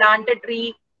they will plant a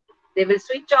tree, they will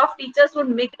switch off. Teachers would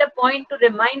make it a point to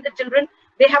remind the children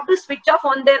they have to switch off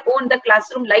on their own the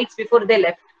classroom lights before they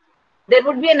left. There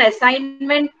would be an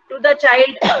assignment to the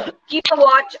child, keep a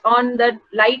watch on the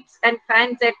lights and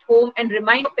fans at home and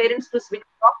remind parents to switch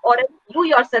off, or you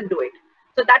yourself do it.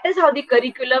 So that is how the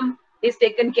curriculum is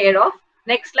taken care of.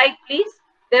 Next slide, please.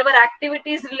 There were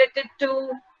activities related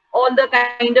to all the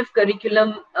kind of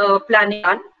curriculum planning.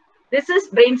 This is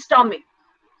brainstorming.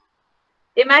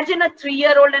 Imagine a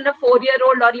 3-year-old and a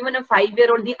 4-year-old or even a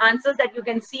 5-year-old. The answers that you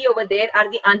can see over there are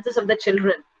the answers of the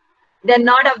children. They're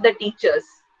not of the teachers.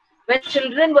 When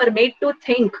children were made to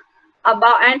think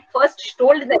about and first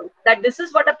told them that this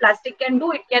is what a plastic can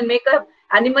do, it can make an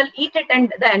animal eat it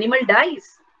and the animal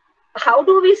dies. How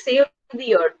do we save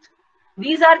the earth?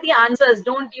 These are the answers.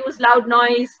 Don't use loud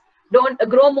noise. Don't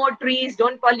grow more trees.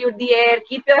 Don't pollute the air.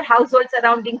 Keep your household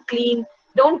surrounding clean.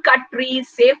 Don't cut trees.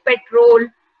 Save petrol.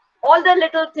 All the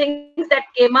little things that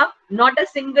came up, not a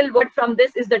single word from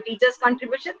this is the teacher's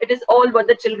contribution. It is all what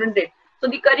the children did. So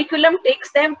the curriculum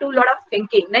takes them to a lot of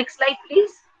thinking. Next slide,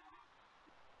 please.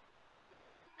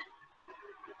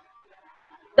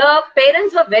 The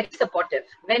parents were very supportive.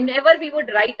 Whenever we would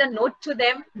write a note to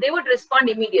them, they would respond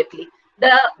immediately.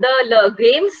 The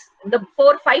games, the 4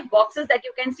 or 5 boxes that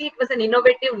you can see, it was an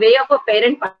innovative way of a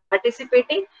parent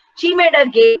participating. She made a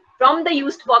game from the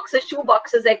used boxes, shoe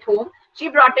boxes at home. She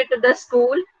brought it to the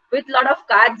school with a lot of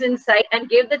cards inside and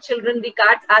gave the children the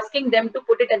cards, asking them to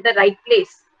put it at the right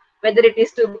place. whether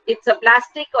it's a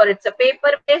plastic or it's a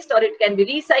paper based or it can be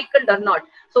recycled or not.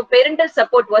 So parental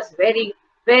support was very,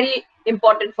 very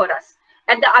important for us.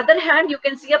 At the other hand, you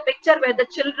can see a picture where the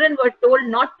children were told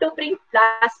not to bring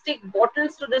plastic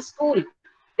bottles to the school.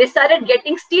 They started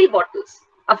getting steel bottles.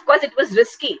 Of course, it was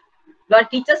risky. Our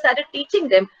teachers started teaching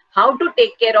them how to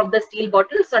take care of the steel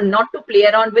bottles and not to play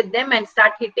around with them and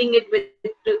start hitting it with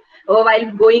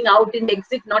while going out in the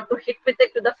exit, not to hit with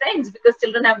it to the friends, because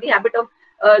children have the habit of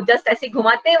just ऐसे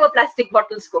घुमाते हैं वो plastic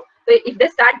bottles को. So if they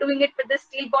start doing it with the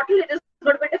steel bottle, it is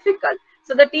going to be difficult.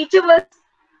 So the teacher was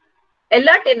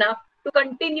alert enough to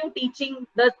continue teaching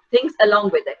the things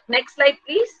along with it. Next slide,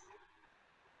 please.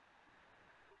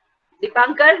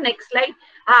 Dipankar, next slide.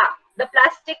 The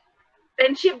plastic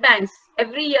friendship bands.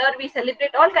 Every year we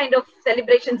celebrate all kind of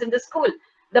celebrations in the school.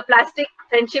 The plastic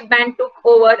friendship band took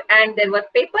over, and there were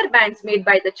paper bands made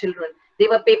by the children. There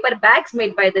were paper bags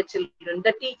made by the children.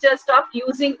 The teachers stopped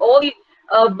using all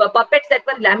the puppets that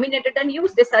were laminated and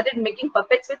used. They started making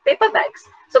puppets with paper bags.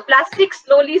 So plastic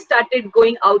slowly started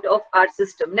going out of our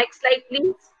system. Next slide,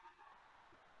 please.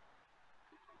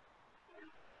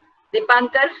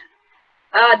 Dipankar.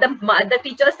 The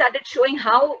teachers started showing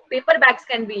how paper bags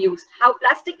can be used, how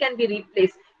plastic can be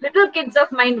replaced. Little kids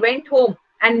of mine went home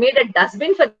and made a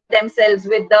dustbin for themselves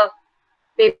with the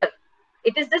paper.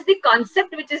 It is just the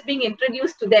concept which is being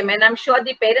introduced to them, and I'm sure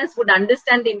the parents would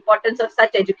understand the importance of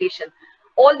such education.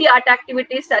 All the art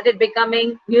activities started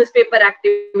becoming newspaper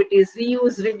activities,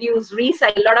 reuse, reduce,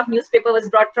 recycle. A lot of newspaper was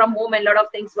brought from home, and a lot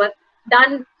of things were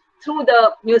done through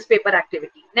the newspaper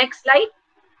activity. Next slide.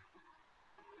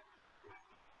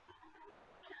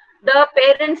 The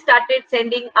parents started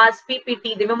sending us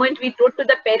PPT. The moment we told to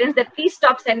the parents that please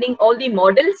stop sending all the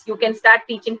models, you can start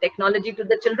teaching technology to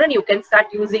the children, you can start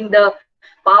using the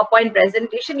PowerPoint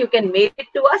presentation, you can mail it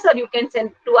to us or you can send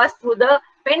to us through the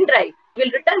pen drive. We'll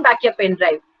return back your pen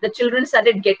drive. The children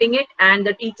started getting it, and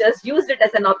the teachers used it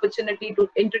as an opportunity to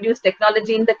introduce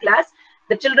technology in the class.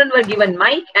 The children were given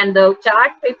mic and the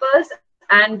chart papers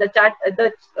and the chart,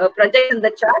 projects in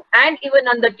the chart, and even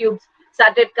on the tubes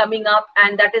started coming up,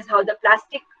 and that is how the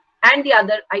plastic and the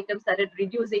other items started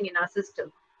reducing in our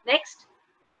system. Next.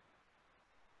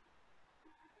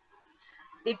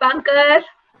 Dipankar,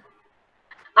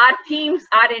 our themes,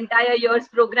 our entire year's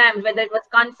program, whether it was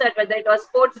concert, whether it was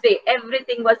sports day,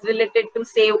 everything was related to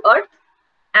Save Earth.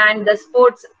 And the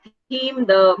sports theme,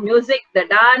 the music, the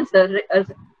dance,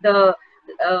 the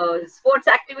sports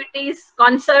activities,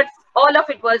 concerts, all of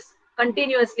it was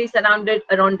continuously surrounded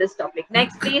around this topic.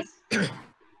 Next, please.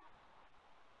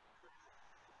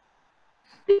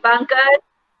 Dipankar.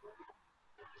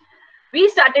 We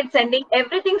started sending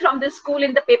everything from the school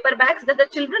in the paper bags that the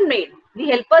children made, the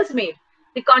helpers made.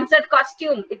 The concert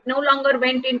costume, it no longer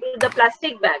went into the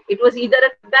plastic bag. It was either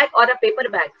a bag or a paper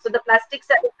bag. So the plastic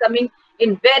started coming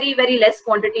in very, very less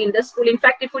quantity in the school. In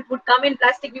fact, if it would come in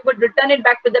plastic, we would return it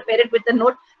back to the parent with a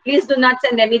note, please do not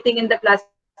send anything in the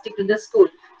plastic to the school.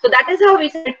 So that is how we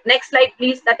said, next slide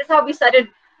please, that is how we started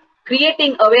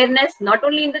creating awareness, not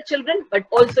only in the children, but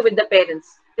also with the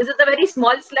parents. This is a very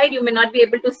small slide, you may not be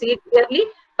able to see it clearly,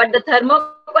 but the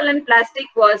thermocol and plastic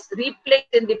was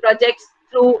replaced in the projects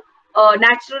through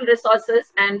natural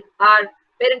resources, and our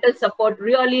parental support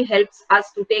really helps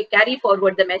us to carry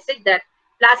forward the message that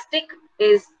plastic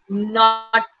is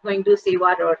not going to save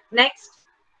our earth. Next.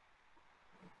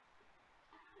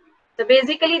 So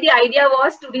basically the idea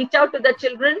was to reach out to the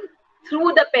children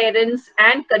through the parents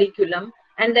and curriculum.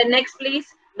 And then next please,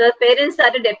 the parents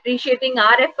started appreciating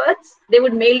our efforts. They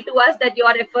would mail to us that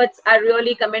your efforts are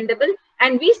really commendable.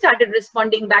 And we started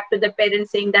responding back to the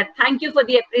parents saying that thank you for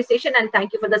the appreciation and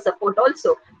thank you for the support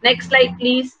also. Next slide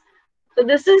please. So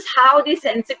this is how the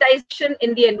sensitization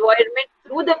in the environment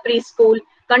through the preschool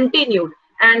continued,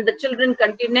 and the children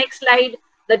continued. Next slide.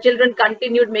 The children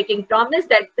continued making promise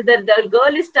that the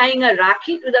girl is tying a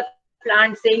rakhi to the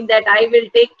plant saying that I will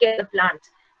take care of the plant.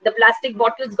 The plastic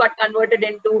bottles got converted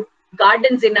into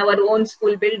gardens in our own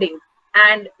school building.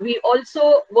 And we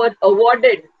also were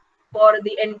awarded for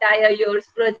the entire year's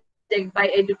project by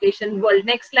Education World.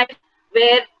 Next slide,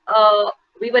 where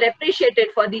we were appreciated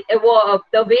for the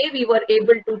way we were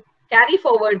able to carry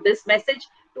forward this message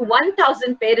to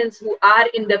 1,000 parents who are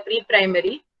in the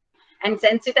pre-primary and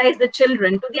sensitize the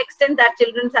children to the extent that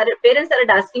parents started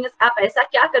asking us, "Aap aisa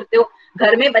kya karte ho?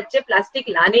 Ghar mein bacche plastic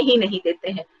lane hi nahi dete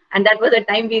hain." And that was the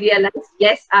time we realized,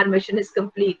 yes, our mission is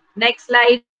complete. Next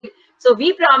slide. So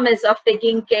we promise of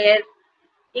taking care,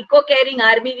 eco-caring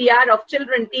army we are of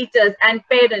children, teachers and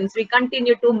parents. We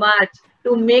continue to march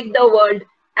to make the world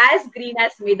as green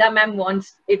as Medha ma'am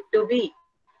wants it to be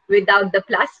without the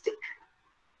plastic.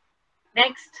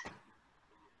 Next.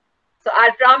 So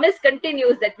our promise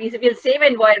continues that we will save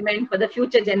environment for the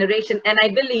future generation, and I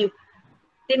believe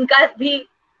tinka bhi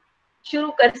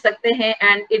shuru kar sakte hain,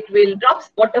 and it will drop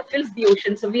water fills the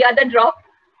ocean. So we are the drop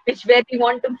which where we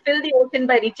want to fill the ocean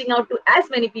by reaching out to as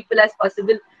many people as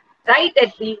possible, right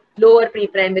at the lower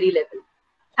pre-primary level.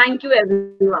 Thank you,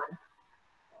 everyone.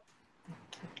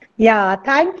 Yeah,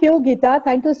 thank you, Geeta.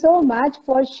 Thank you so much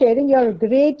for sharing your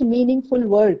great, meaningful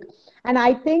work. And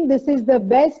I think this is the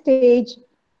best stage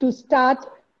to start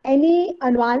any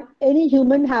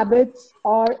human habits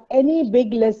or any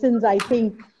big lessons. I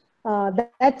think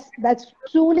that's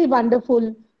truly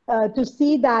wonderful to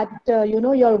see that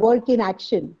your work in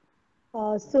action.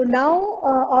 So now,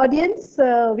 audience,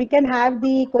 we can have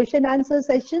the question answer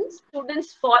sessions.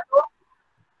 Students follow.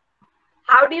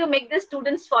 How do you make the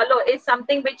students follow is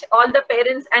something which all the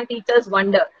parents and teachers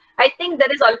wonder. I think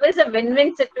there is always a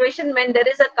win-win situation when there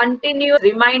is a continuous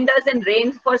reminders and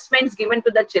reinforcements given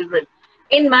to the children.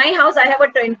 In my house, I have a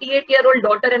 28-year-old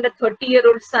daughter and a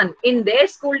 30-year-old son. In their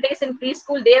school days in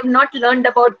preschool, they have not learned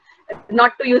about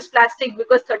not to use plastic,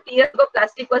 because 30 years ago,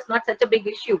 plastic was not such a big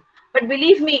issue. But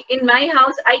believe me, in my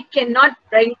house, I cannot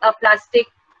bring a plastic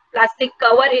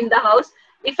cover in the house.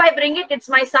 If I bring it, it's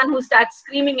my son who starts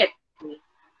screaming at me.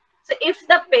 So if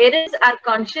the parents are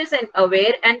conscious and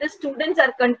aware, and the students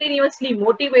are continuously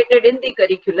motivated in the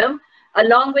curriculum,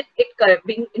 along with it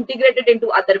being integrated into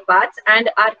other parts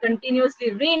and are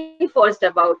continuously reinforced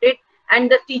about it, and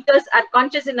the teachers are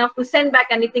conscious enough to send back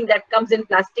anything that comes in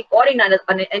plastic or in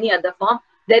any other form,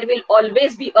 there will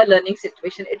always be a learning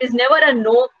situation. It is never a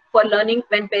no for learning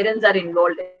when parents are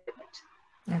involved in it.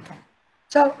 Okay.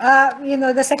 So,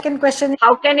 the second question.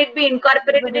 How can it be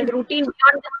incorporated in routine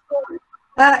beyond the school?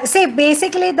 See,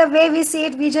 basically, the way we see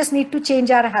it, we just need to change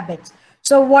our habits.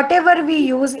 So, whatever we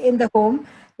use in the home,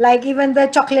 like even the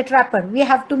chocolate wrapper, we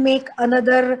have to make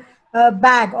another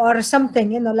bag or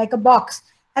something, like a box.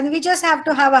 And we just have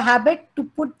to have a habit to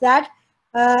put that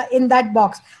in that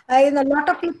box. A lot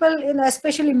of people,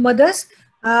 especially mothers,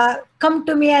 come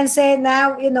to me and say,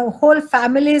 now, whole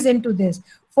family is into this.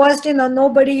 First,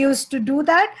 nobody used to do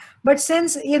that, but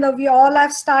since we all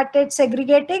have started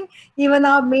segregating, even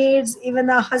our maids, even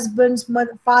our husbands,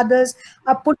 fathers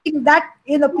are putting that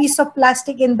piece of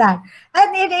plastic in that,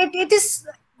 and it is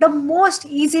the most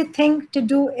easy thing to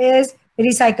do is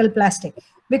recycle plastic,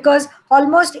 because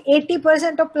almost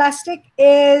 80% of plastic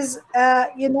is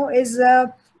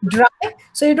dry,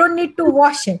 so you don't need to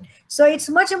wash it. So it's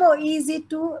much more easy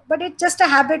to, but it's just a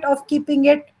habit of keeping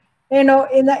it in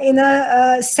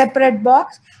a separate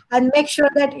box, and make sure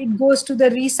that it goes to the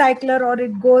recycler, or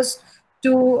it goes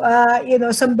to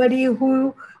somebody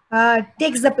who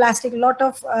takes the plastic. A lot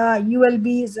of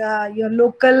ULBs, your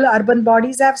local urban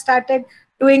bodies have started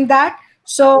doing that.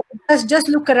 So just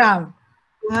look around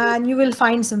and you will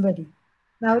find somebody.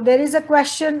 Now there is a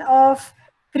question of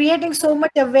creating so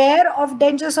much aware of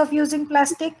dangers of using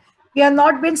plastic. We have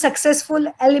not been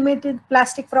successful eliminating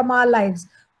plastic from our lives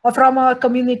or from our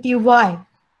community. Why?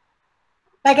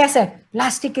 Like I said,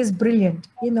 plastic is brilliant,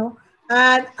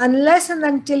 and unless and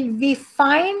until we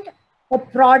find a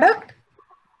product,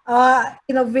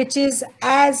 which is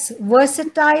as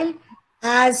versatile,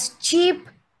 as cheap,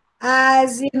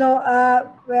 as,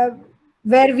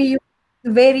 where we use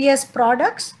various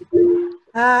products,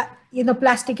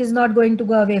 plastic is not going to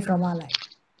go away from our life.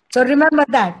 So remember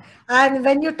that. And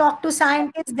when you talk to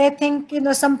scientists, they think,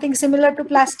 something similar to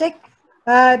plastic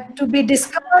to be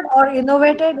discovered or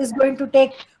innovated is going to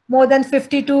take more than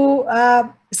 50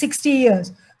 to 60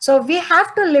 years. So we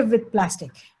have to live with plastic.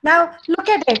 Now, look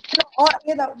at it.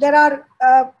 There are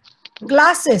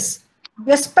glasses,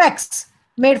 the specs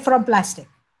made from plastic.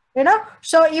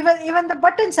 So even the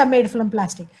buttons are made from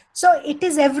plastic. So it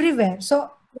is everywhere.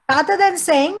 So rather than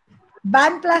saying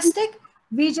ban plastic,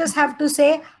 we just have to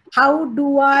say, how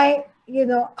do I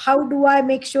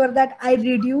make sure that I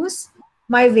reduce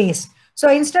my waste? So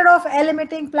instead of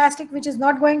eliminating plastic, which is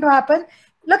not going to happen,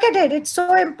 look at it. It's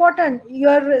so important.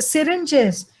 Your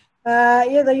syringes,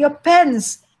 your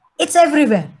pens, it's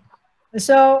everywhere.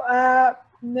 So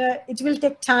it will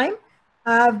take time,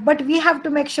 but we have to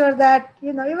make sure that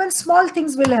even small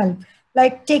things will help,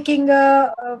 like taking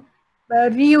a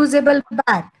reusable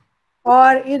bag,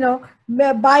 or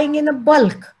buying in a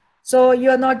bulk, so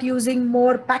you're not using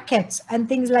more packets and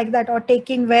things like that, or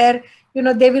taking where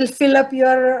they will fill up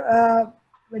your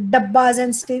dabbas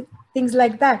and things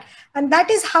like that. And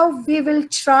that is how we will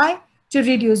try to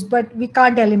reduce, but we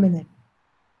can't eliminate.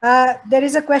 There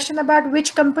is a question about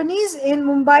which companies in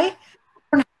Mumbai.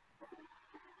 So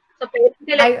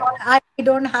I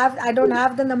don't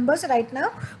have the numbers right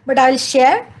now, but I'll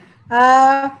share.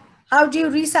 how do you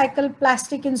recycle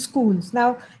plastic in schools?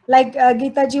 Now, like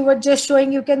Geeta ji was just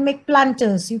showing, you can make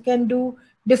planters, you can do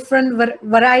different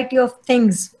variety of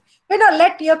things.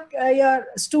 Let your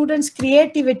students'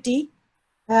 creativity,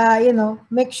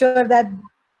 make sure that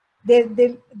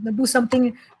they do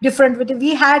something different with it.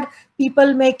 We had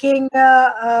people making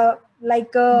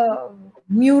like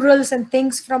murals and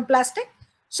things from plastic.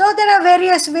 So there are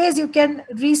various ways you can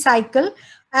recycle.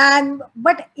 And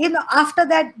but after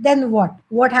that, then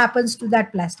what happens to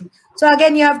that plastic? So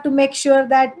again, you have to make sure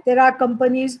that there are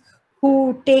companies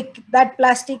who take that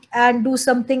plastic and do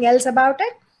something else about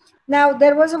it. Now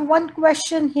there was one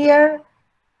question here.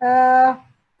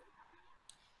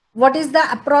 What is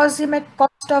the approximate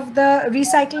cost of the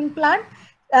recycling plant?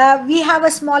 We have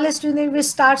a smallest unit which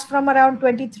starts from around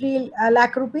 23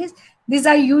 lakh rupees. These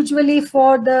are usually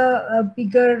for the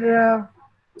bigger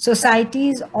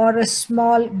societies or a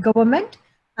small government.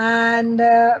 And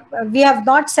we have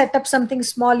not set up something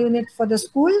small unit for the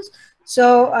schools.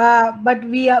 So, but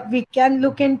we can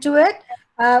look into it.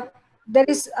 There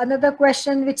is another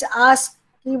question which asks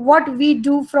what we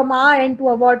do from our end to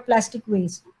avoid plastic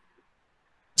waste.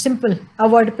 Simple,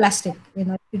 avoid plastic. If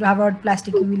you avoid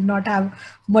plastic, you will not have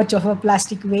much of a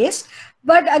plastic waste.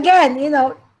 But again,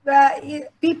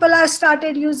 people have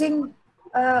started using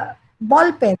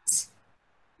ball pens,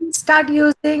 start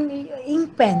using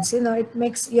ink pens. It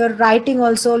makes your writing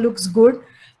also looks good.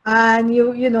 And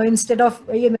instead of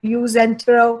use and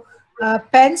throw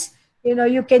pens,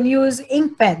 you can use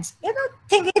ink pens.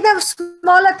 Think of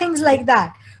smaller things like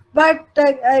that. But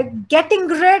getting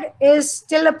rid is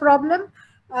still a problem.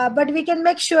 But we can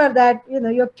make sure that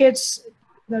your kids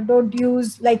don't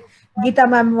use, like Geeta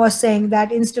ma'am was saying,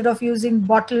 that instead of using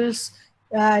bottles,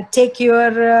 take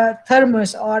your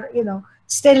thermos or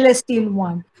stainless steel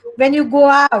one. When you go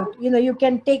out, you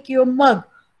can take your mug,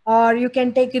 or you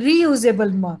can take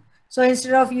reusable mug. So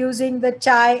instead of using the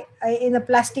chai in a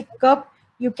plastic cup,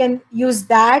 you can use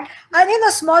that.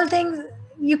 And small things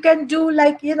you can do,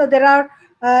 like there are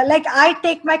like I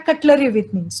take my cutlery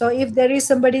with me. So if there is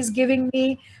somebody's giving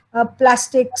me a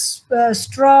plastic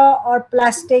straw or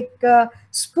plastic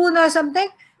spoon or something,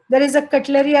 there is a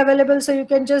cutlery available. So you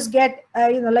can just get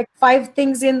like 5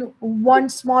 things in one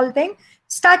small thing.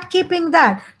 Start keeping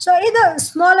that. So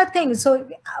smaller things. So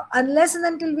unless and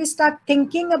until we start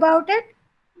thinking about it,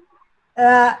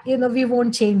 we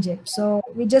won't change it. So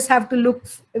we just have to look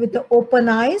with the open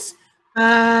eyes,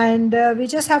 and we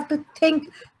just have to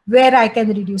think where I can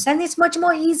reduce. And it's much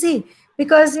more easy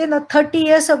because 30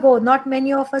 years ago, not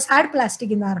many of us had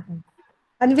plastic in our home,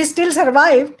 and we still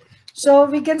survived. So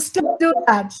we can still do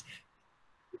that.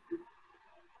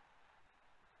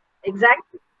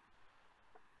 Exactly.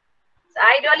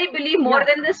 I really believe more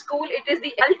than the school, it is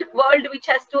the adult world which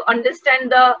has to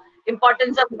understand the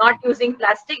importance of not using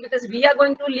plastic, because we are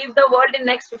going to leave the world in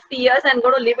next 50 years and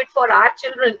going to leave it for our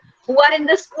children who are in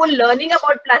the school learning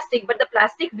about plastic, but the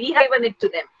plastic we have given it to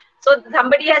them. So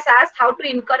somebody has asked how to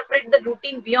incorporate the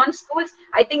routine beyond schools.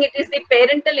 I think it is the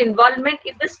parental involvement.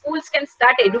 If the schools can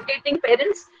start educating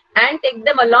parents and take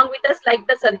them along with us, like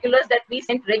the circulars that we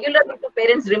send regularly to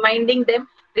parents, reminding them,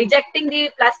 rejecting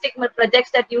the plastic projects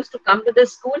that used to come to the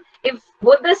school. If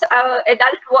both this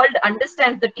adult world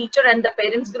understands, the teacher and the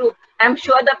parents group, I'm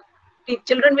sure the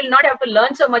children will not have to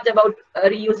learn so much about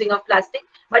reusing of plastic,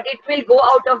 but it will go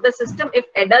out of the system if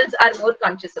adults are more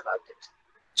conscious about it.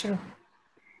 True.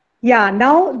 Yeah,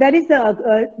 now there is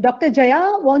Dr.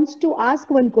 Jaya wants to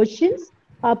ask one question.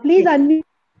 Please unmute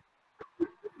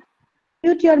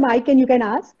your mic and you can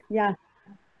ask. Yeah.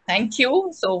 Thank you.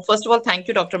 So first of all, thank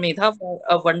you, Dr. Medha, for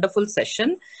a wonderful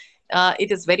session.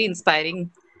 It is very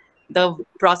inspiring. The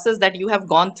process that you have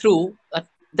gone through,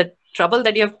 the trouble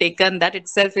that you have taken, that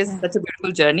itself is such a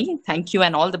beautiful journey. Thank you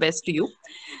and all the best to you.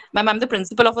 Ma'am, I'm the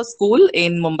principal of a school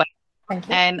in Mumbai. Thank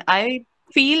you. And I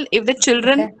feel if the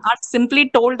children are simply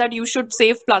told that you should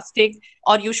save plastic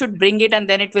or you should bring it and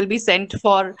then it will be sent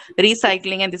for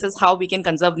recycling and this is how we can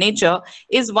conserve nature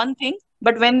is one thing.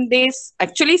 But when they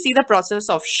actually see the process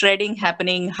of shredding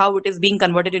happening, how it is being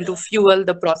converted into fuel,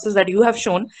 the process that you have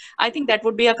shown, I think that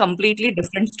would be a completely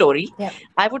different story. Yeah.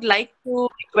 I would like to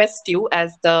request you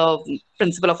as the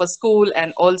principal of a school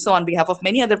and also on behalf of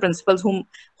many other principals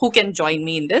who can join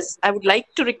me in this, I would like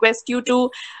to request you to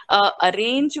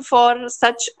arrange for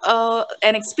such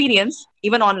an experience,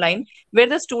 even online, where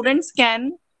the students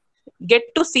can get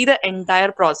to see the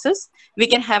entire process. We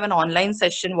can have an online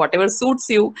session, whatever suits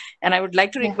you. And I would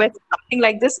like to request something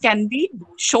like this can be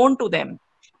shown to them.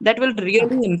 That will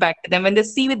really impact them when they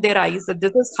see with their eyes that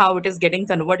this is how it is getting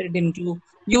converted into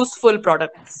useful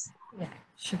products. Yeah,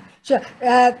 Sure, sure.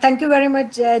 Thank you very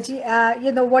much, Ji.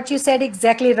 What you said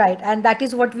exactly right, and that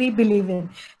is what we believe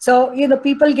in. So,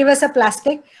 people give us a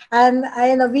plastic, and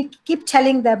we keep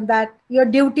telling them that your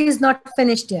duty is not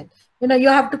finished yet. You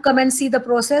have to come and see the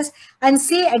process and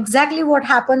see exactly what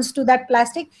happens to that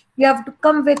plastic. You have to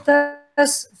come with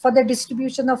us for the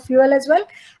distribution of fuel as well.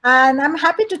 And I'm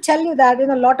happy to tell you that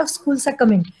a lot of schools are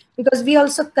coming, because we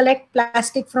also collect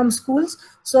plastic from schools.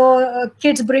 So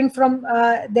kids bring from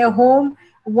their home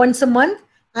once a month,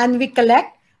 and we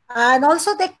collect, and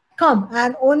also they come,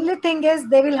 and only thing is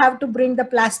they will have to bring the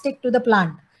plastic to the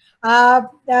plant.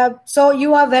 So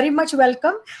you are very much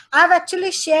welcome. I've actually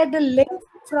shared the link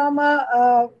from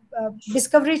a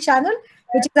Discovery channel,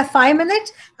 which is a 5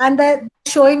 minute, and they're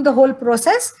showing the whole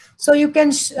process. So you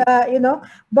can,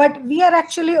 but we are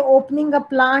actually opening a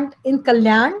plant in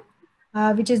Kalyan,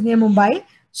 which is near Mumbai.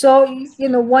 So,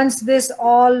 once this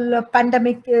all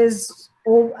pandemic is,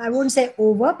 I won't say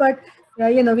over, but,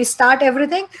 we start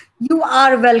everything, you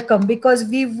are welcome, because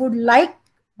we would like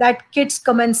that kids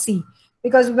come and see.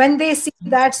 Because when they see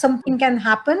that something can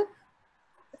happen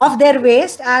of their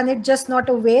waste, and it's just not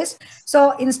a waste.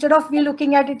 So instead of we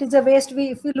looking at it as a waste,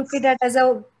 if we look at it as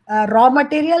a raw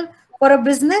material for a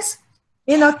business,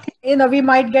 we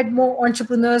might get more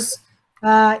entrepreneurs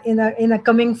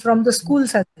coming from the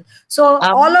schools as well. So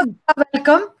all of you are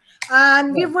welcome,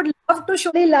 and we would love to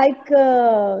show. Really like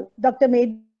Dr.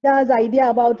 Medha's idea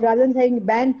about, rather than saying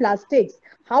ban plastics,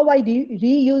 how I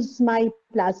reuse my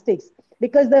plastics.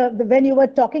 Because when you were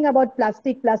talking about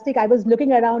plastic, I was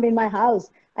looking around in my house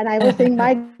and I was saying,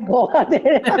 my God,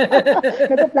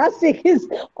 the plastic is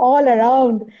all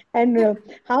around. And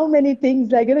how many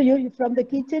things, like, you from the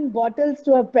kitchen bottles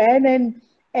to a pen and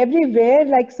everywhere,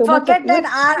 like so much. Forget that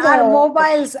our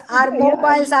mobiles,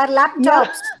 our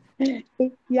laptops.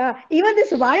 Yeah, even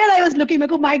this wire I was looking,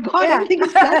 like, oh my God, everything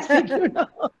is plastic,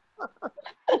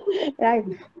 Right.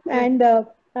 And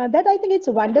that, I think it's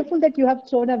wonderful that you have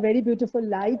thrown a very beautiful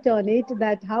light on it,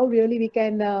 that how really we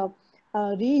can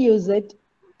reuse it.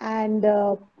 And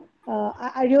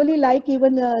I really like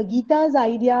even Geeta's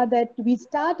idea that we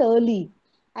start early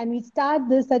and we start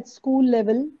this at school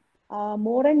level.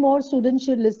 More and more students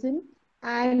should listen.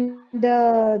 And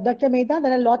Dr. Mehta,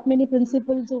 there are a lot many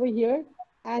principals over here,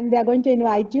 and they are going to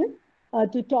invite you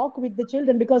to talk with the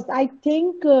children, because I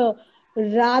think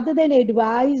rather than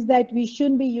advise that we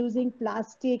shouldn't be using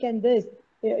plastic and this,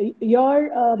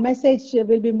 your message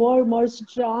will be more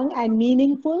strong and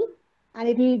meaningful, and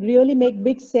it will really make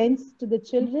big sense to the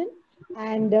children.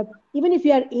 And even if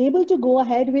you are able to go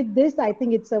ahead with this, I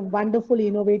think it's a wonderful,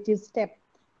 innovative step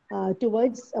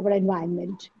towards our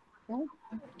environment. Right?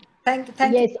 Thank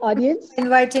Yes, you audience. for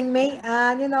inviting me.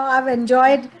 And I've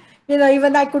enjoyed,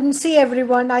 even I couldn't see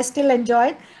everyone, I still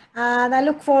enjoyed. And I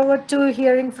look forward to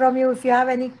hearing from you. If you have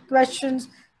any questions,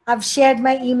 I've shared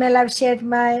my email, I've shared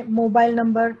my mobile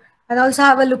number, and also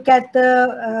have a look at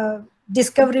the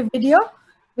Discovery video,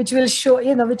 which will show,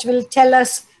 which will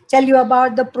tell you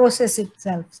about the process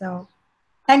itself. So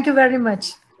thank you very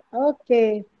much.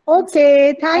 Okay.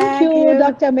 Okay. Thank you,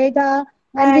 Dr. Medha.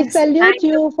 And we Thanks. salute Thank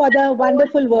you. you for the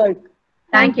wonderful work.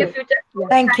 Thank you, you. future. Yeah.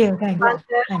 Thank you. Thank you. Thank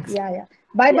you. Thanks. Yeah.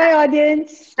 Bye bye,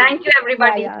 audience. Thank you,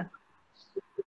 everybody. Yeah.